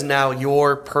now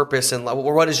your purpose in life?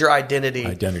 Or what is your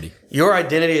identity? Your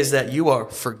identity is that you are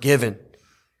forgiven,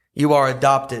 you are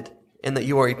adopted, and that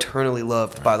you are eternally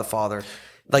loved by the Father.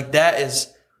 Like, that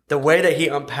is the way that he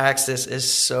unpacks this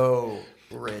is so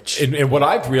rich. And what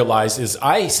I've realized is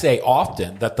I say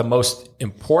often that the most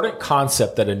important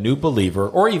concept that a new believer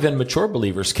or even mature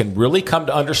believers can really come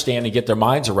to understand and get their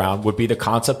minds around would be the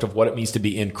concept of what it means to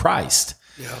be in Christ.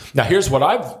 Yeah. Now, here's what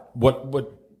I've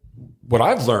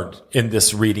learned in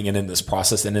this reading and in this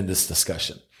process and in this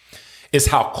discussion is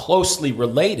how closely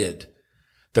related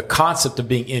the concept of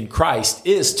being in Christ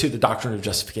is to the doctrine of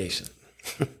justification.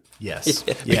 Yes.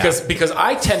 Because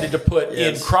I tended to put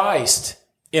in Christ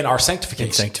in our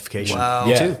sanctification. Wow.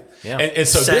 Yeah. Too. Yeah. And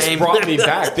so this brought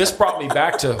me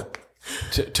back to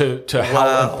to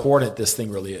how important this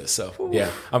thing really is. So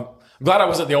yeah, I'm glad I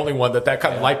wasn't the only one that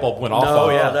kind of light bulb went off. No,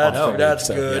 on. that's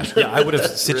So, good. yeah. Yeah, I would have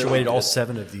situated all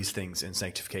 7 of these things in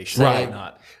sanctification. Right.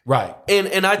 Not Right.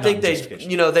 And I think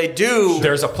they do.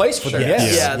 There's a place for them.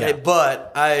 Yes.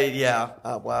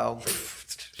 Wow.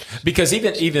 Because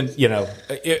even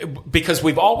because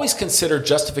we've always considered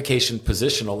justification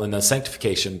positional and then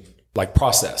sanctification like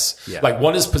process. Yeah. Like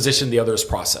one is position, the other is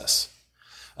process.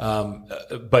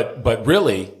 But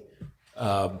really,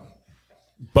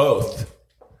 both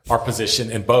are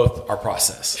position and both are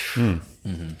process.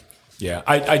 Mm-hmm. Yeah,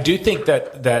 I do think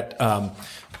that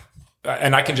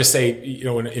and I can just say,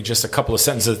 in just a couple of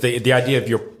sentences, the idea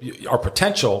of our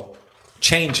potential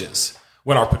changes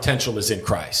when our potential is in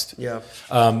Christ. Yeah.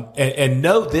 And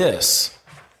know this,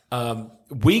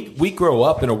 we grow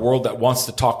up in a world that wants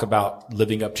to talk about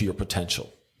living up to your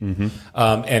potential,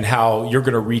 and how you're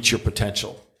going to reach your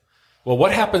potential. Well,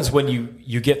 what happens when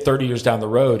you get 30 years down the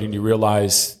road and you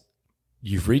realize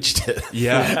you've reached it?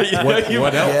 Yeah.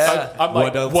 What else? Yeah. I'm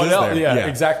like, what else is there? Yeah,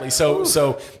 exactly.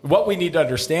 So what we need to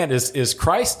understand is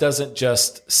Christ doesn't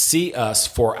just see us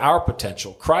for our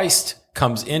potential. Christ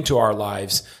comes into our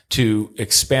lives to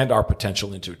expand our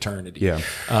potential into eternity. Yeah.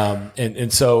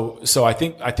 And so I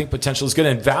think potential is good.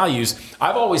 And values,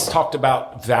 I've always talked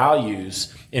about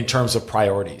values in terms of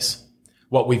priorities,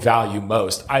 what we value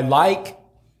most. I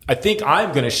think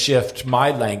I'm going to shift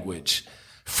my language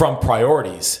from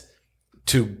priorities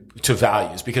to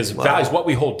values, because values, what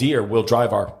we hold dear, will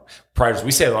drive our priorities.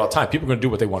 We say that all the time. People are going to do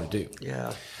what they want to do.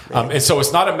 Yeah. And so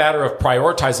it's not a matter of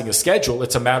prioritizing a schedule.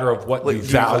 It's a matter of what you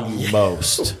value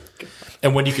most.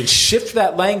 And when you can shift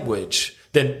that language,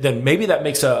 then maybe that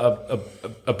makes a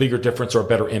bigger difference or a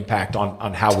better impact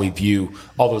on how we view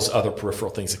all those other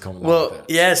peripheral things that come along with it.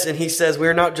 Yes, and he says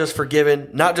we're not just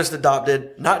forgiven, not just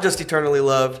adopted, not just eternally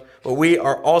loved, but we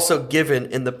are also given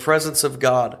in the presence of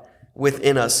God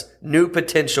within us new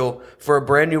potential for a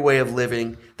brand new way of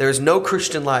living. There is no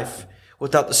Christian life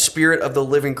without the Spirit of the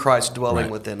living Christ dwelling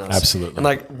within us. Absolutely.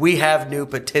 And we have new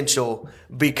potential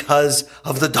because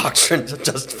of the doctrine of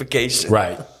justification.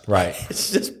 Right.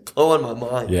 It's just blowing my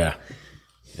mind. Yeah.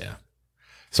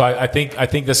 So I think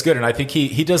that's good, and I think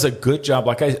he does a good job.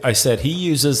 Like I said, he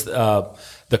uses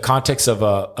the context of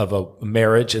a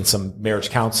marriage and some marriage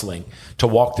counseling to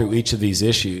walk through each of these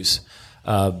issues,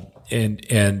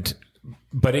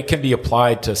 but it can be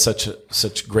applied to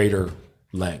such greater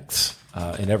lengths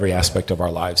in every aspect of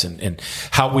our lives, and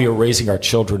how we are raising our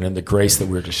children and the grace that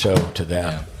we're to show to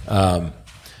them. And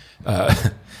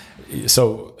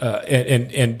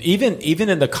even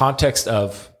in the context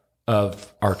of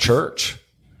our church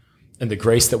and the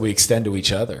grace that we extend to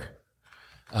each other,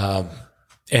 and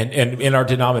in our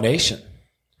denomination,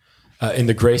 in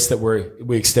the grace that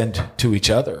we extend to each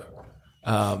other.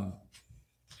 I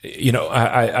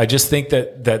just think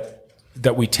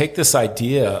that we take this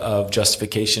idea of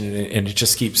justification and it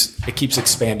just keeps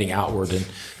expanding outward in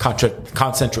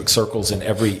concentric circles in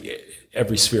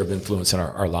every sphere of influence in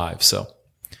our lives. So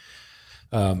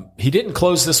he didn't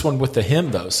close this one with the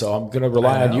hymn, though, so I'm going to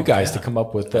rely on you guys to come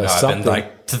up with something.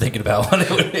 I've been thinking about what it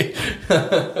would be.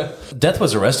 Death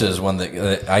Was Arrested is one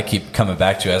that I keep coming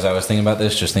back to as I was thinking about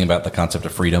this, just thinking about the concept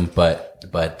of freedom. But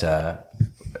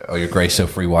oh, your grace so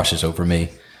free washes over me.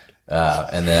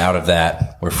 And then out of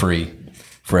that, we're free.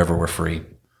 Forever we're free.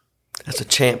 That's a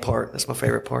chant part. That's my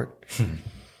favorite part.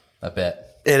 I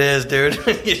bet. It is, dude.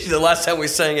 The last time we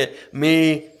sang it,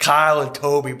 me, Kyle, and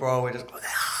Toby, bro, we just go,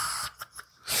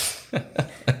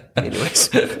 anyways.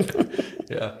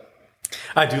 Yeah.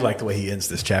 I do like the way he ends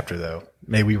this chapter, though.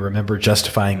 May we remember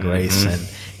justifying grace, and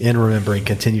in remembering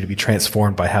continue to be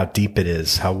transformed by how deep it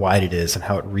is, how wide it is, and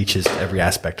how it reaches every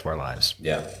aspect of our lives.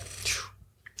 Yeah.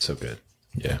 So good.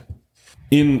 Yeah.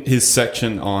 In his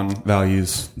section on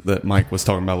values that Mike was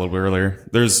talking about a little bit earlier,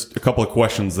 there's a couple of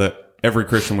questions that every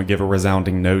Christian would give a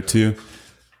resounding no to.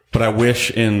 But I wish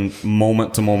in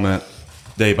moment to moment,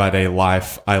 day by day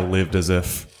life, I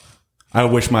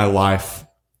wish my life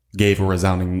gave a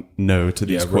resounding no to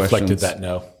these questions. Reflected that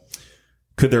no.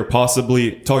 Could there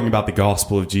possibly, talking about the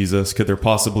gospel of Jesus, could there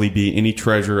possibly be any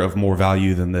treasure of more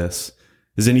value than this?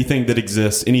 Is anything that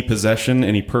exists, any possession,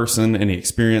 any person, any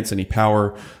experience, any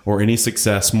power, or any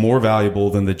success more valuable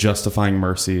than the justifying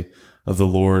mercy of the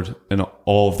Lord and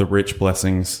all of the rich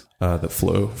blessings that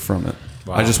flow from it?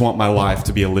 Wow. I just want my life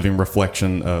to be a living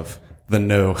reflection of the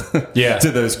no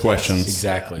to those questions.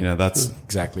 Exactly. That's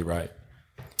exactly right.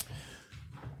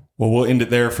 Well, we'll end it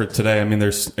there for today. I mean,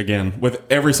 there's, again, with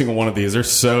every single one of these,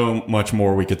 there's so much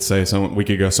more we could say. So we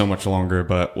could go so much longer,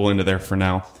 but we'll end it there for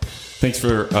now. Thanks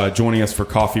for joining us for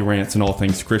Coffee Rants and All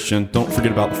Things Christian. Don't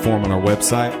forget about the form on our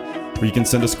website. or you can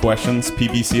send us questions,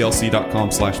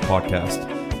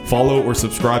 pbclc.com/podcast. Follow or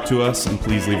subscribe to us, and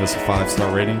please leave us a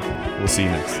 5-star rating. We'll see you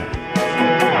next time.